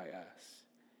satisfy us.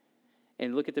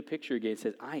 And look at the picture again. It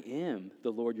says, I am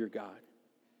the Lord your God,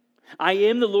 I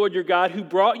am the Lord your God who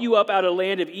brought you up out of the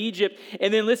land of Egypt.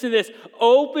 And then listen to this.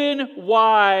 Open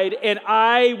wide and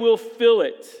I will fill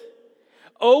it.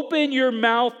 Open your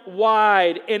mouth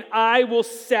wide and I will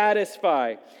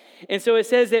satisfy. And so it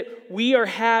says that we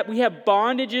have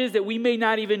bondages that we may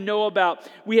not even know about.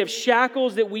 We have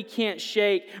shackles that we can't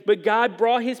shake. But God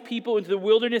brought his people into the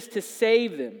wilderness to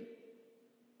save them.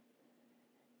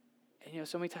 And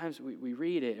so many times we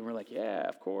read it and we're like, yeah,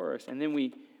 of course. And then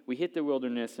we hit the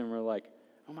wilderness and we're like,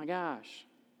 oh my gosh,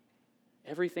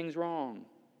 everything's wrong.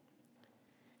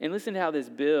 And listen to how this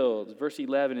builds. Verse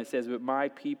 11, it says, but my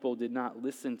people did not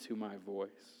listen to my voice.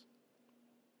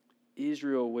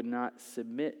 Israel would not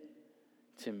submit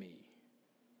to me.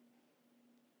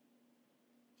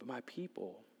 But my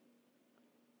people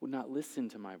would not listen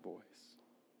to my voice.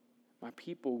 My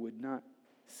people would not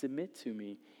submit to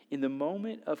me. In the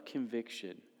moment of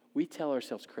conviction, we tell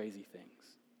ourselves crazy things.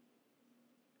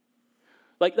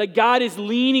 Like God is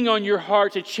leaning on your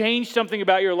heart to change something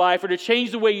about your life or to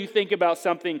change the way you think about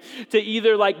something, to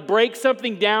either like break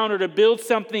something down or to build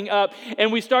something up.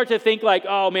 And we start to think like,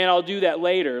 oh man, I'll do that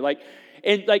later. Like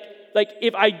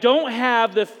if I don't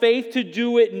have the faith to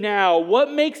do it now,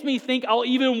 what makes me think I'll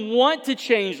even want to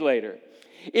change later?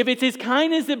 If it's his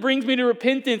kindness that brings me to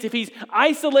repentance, if he's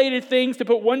isolated things to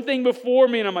put one thing before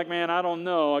me, and I'm like, man, I don't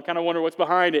know. I kind of wonder what's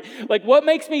behind it. Like, what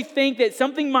makes me think that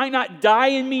something might not die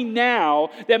in me now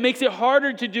that makes it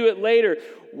harder to do it later?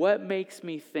 What makes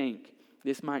me think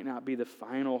this might not be the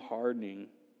final hardening?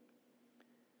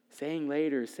 Saying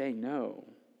later is saying no.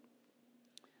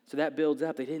 So that builds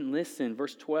up. They didn't listen.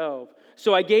 Verse 12.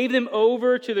 So I gave them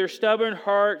over to their stubborn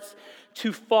hearts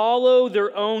to follow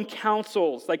their own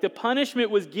counsels. Like the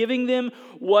punishment was giving them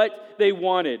what they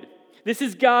wanted. This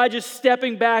is God just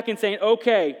stepping back and saying,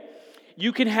 okay,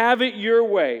 you can have it your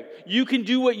way. You can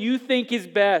do what you think is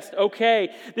best. Okay,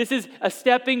 this is a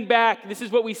stepping back. This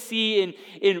is what we see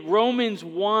in Romans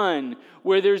 1,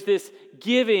 where there's this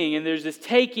giving and there's this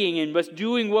taking and us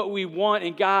doing what we want,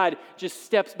 and God just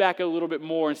steps back a little bit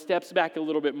more and steps back a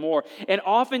little bit more. And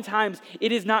oftentimes,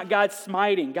 it is not God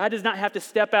smiting. God does not have to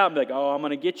step out and be like, oh, I'm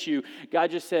going to get you. God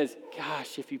just says,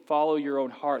 gosh, if you follow your own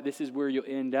heart, this is where you'll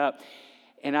end up.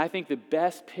 And I think the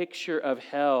best picture of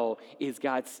hell is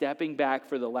God stepping back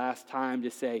for the last time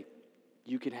to say,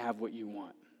 you can have what you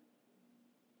want.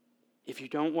 If you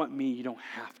don't want me, you don't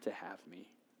have to have me.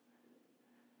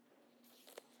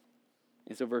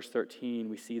 And so verse 13,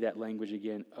 we see that language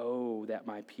again. Oh, that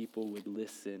my people would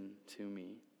listen to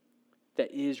me.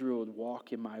 That Israel would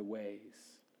walk in my ways.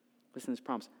 Listen to this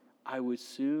promise. I would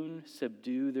soon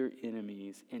subdue their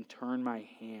enemies and turn my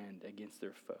hand against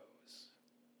their foes.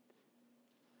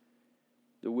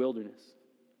 The wilderness.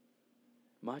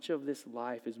 Much of this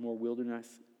life is more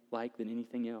wilderness-like than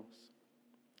anything else.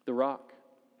 The rock.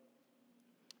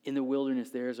 In the wilderness,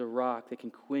 there is a rock that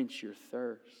can quench your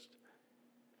thirst.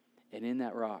 And in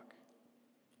that rock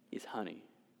is honey.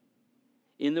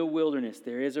 In the wilderness,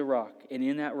 there is a rock, and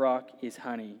in that rock is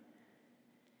honey.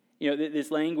 You know,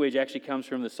 this language actually comes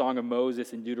from the Song of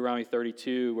Moses in Deuteronomy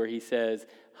 32, where he says,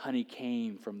 honey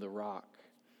came from the rock.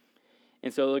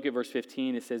 And so look at verse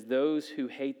 15. It says, those who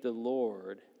hate the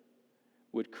Lord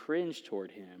would cringe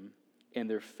toward him, and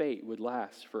their fate would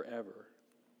last forever.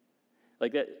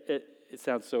 Like that, it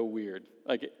sounds so weird.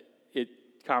 Like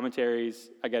commentaries,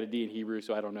 I got a D in Hebrew,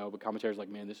 so I don't know, but commentaries like,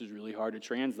 man, this is really hard to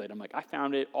translate. I'm like, I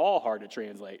found it all hard to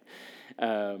translate.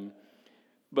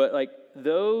 But like,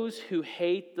 those who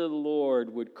hate the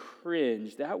Lord would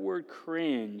cringe. That word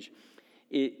cringe,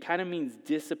 it kind of means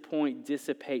disappoint,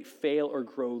 dissipate, fail, or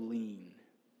grow lean.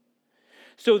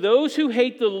 So those who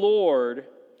hate the Lord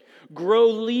grow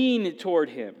lean toward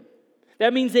him.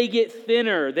 That means they get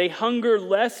thinner. They hunger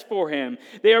less for him.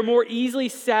 They are more easily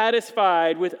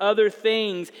satisfied with other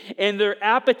things, and their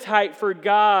appetite for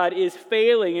God is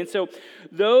failing. And so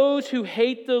those who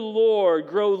hate the Lord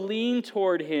grow lean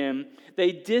toward him.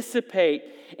 They dissipate.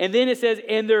 And then it says,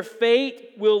 and their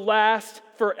fate will last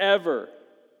forever.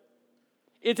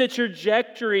 It's a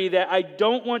trajectory that I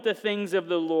don't want the things of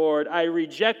the Lord. I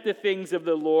reject the things of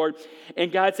the Lord.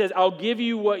 And God says, I'll give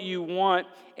you what you want.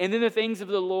 And then the things of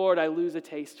the Lord, I lose a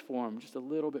taste for them just a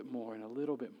little bit more and a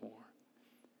little bit more.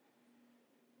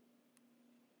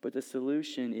 But the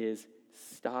solution is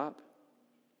stop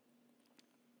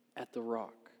at the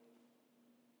rock.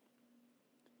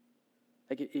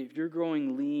 Like if you're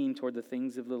growing lean toward the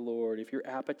things of the Lord, if your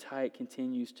appetite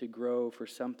continues to grow for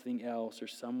something else or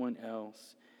someone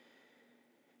else,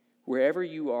 wherever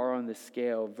you are on the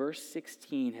scale, verse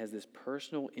 16 has this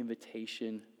personal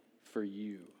invitation for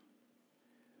you.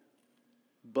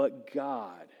 But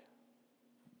God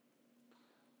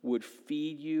would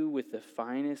feed you with the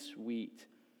finest wheat,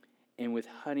 and with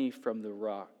honey from the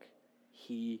rock,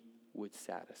 he would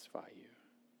satisfy you.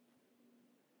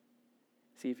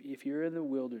 See, if you're in the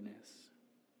wilderness,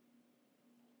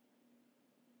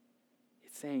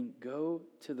 it's saying, go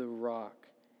to the rock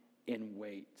and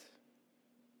wait.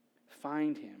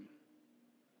 Find him.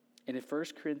 And if 1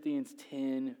 Corinthians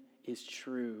 10 is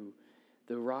true,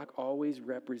 the rock always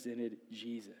represented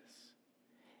Jesus.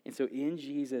 And so in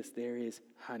Jesus, there is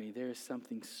honey. There is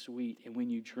something sweet. And when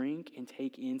you drink and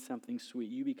take in something sweet,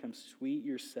 you become sweet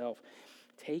yourself.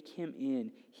 Take him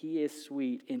in. He is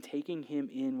sweet. And taking him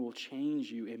in will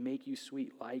change you and make you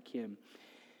sweet like him.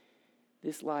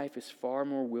 This life is far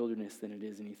more wilderness than it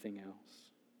is anything else.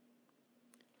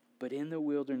 But in the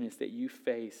wilderness that you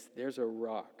face, there's a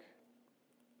rock.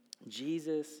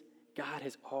 God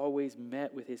has always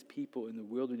met with his people in the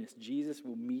wilderness. Jesus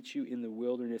will meet you in the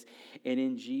wilderness. And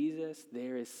in Jesus,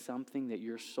 there is something that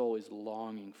your soul is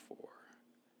longing for.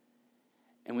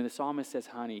 And when the psalmist says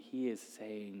honey, he is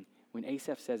saying, when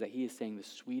Asaph says that, he is saying the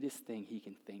sweetest thing he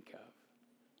can think of.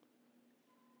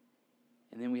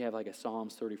 And then we have like a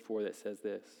Psalms 34 that says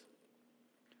this: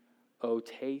 "Oh,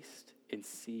 taste and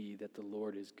see that the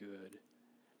Lord is good.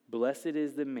 Blessed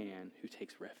is the man who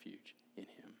takes refuge in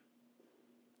him."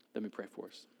 Let me pray for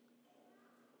us.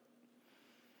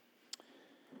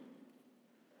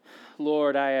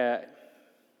 Lord, I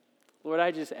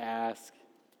just ask,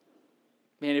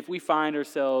 man, if we find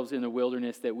ourselves in the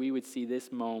wilderness, that we would see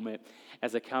this moment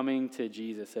as a coming to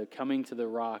Jesus, a coming to the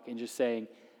rock, and just saying,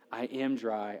 I am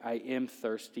dry, I am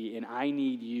thirsty, and I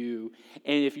need you.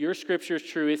 And if your scripture is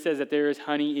true, it says that there is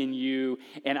honey in you,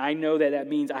 and I know that that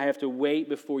means I have to wait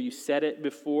before you set it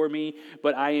before me,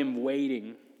 but I am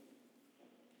waiting.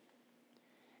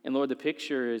 And Lord, the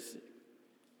picture it's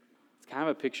kind of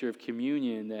a picture of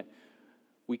communion, that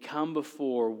we come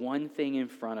before one thing in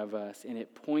front of us, and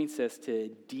it points us to a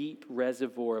deep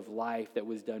reservoir of life that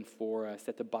was done for us,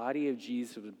 that the body of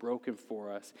Jesus was broken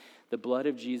for us, the blood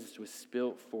of Jesus was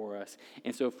spilt for us.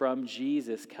 And so from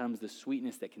Jesus comes the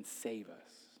sweetness that can save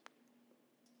us.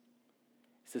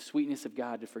 It's the sweetness of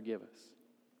God to forgive us.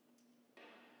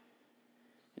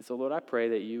 And so, Lord, I pray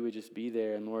that you would just be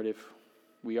there, and Lord, if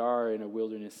we are in a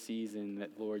wilderness season,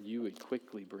 that, Lord, you would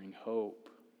quickly bring hope,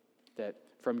 that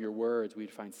from your words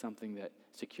we'd find something that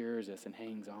secures us and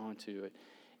hangs on to it.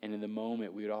 And in the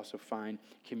moment, we would also find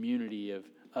community of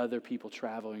other people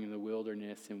traveling in the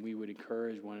wilderness, and we would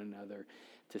encourage one another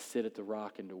to sit at the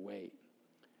rock and to wait,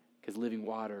 because living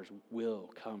waters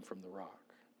will come from the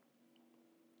rock.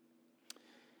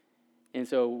 And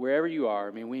so wherever you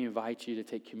are, we invite you to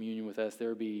take communion with us. There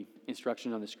will be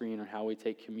instructions on the screen on how we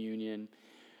take communion.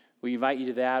 We invite you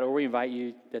to that, or we invite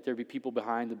you that there be people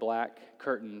behind the black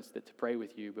curtains to pray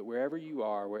with you. But wherever you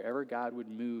are, wherever God would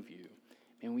move you,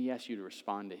 we ask you to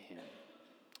respond to him.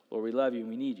 Lord, we love you and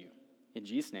we need you. In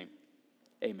Jesus' name,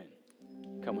 amen.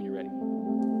 Come when you're ready.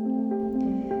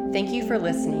 Thank you for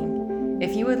listening.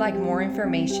 If you would like more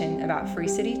information about Free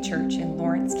City Church in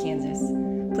Lawrence, Kansas,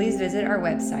 please visit our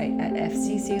website at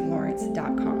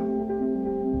fcclawrence.com.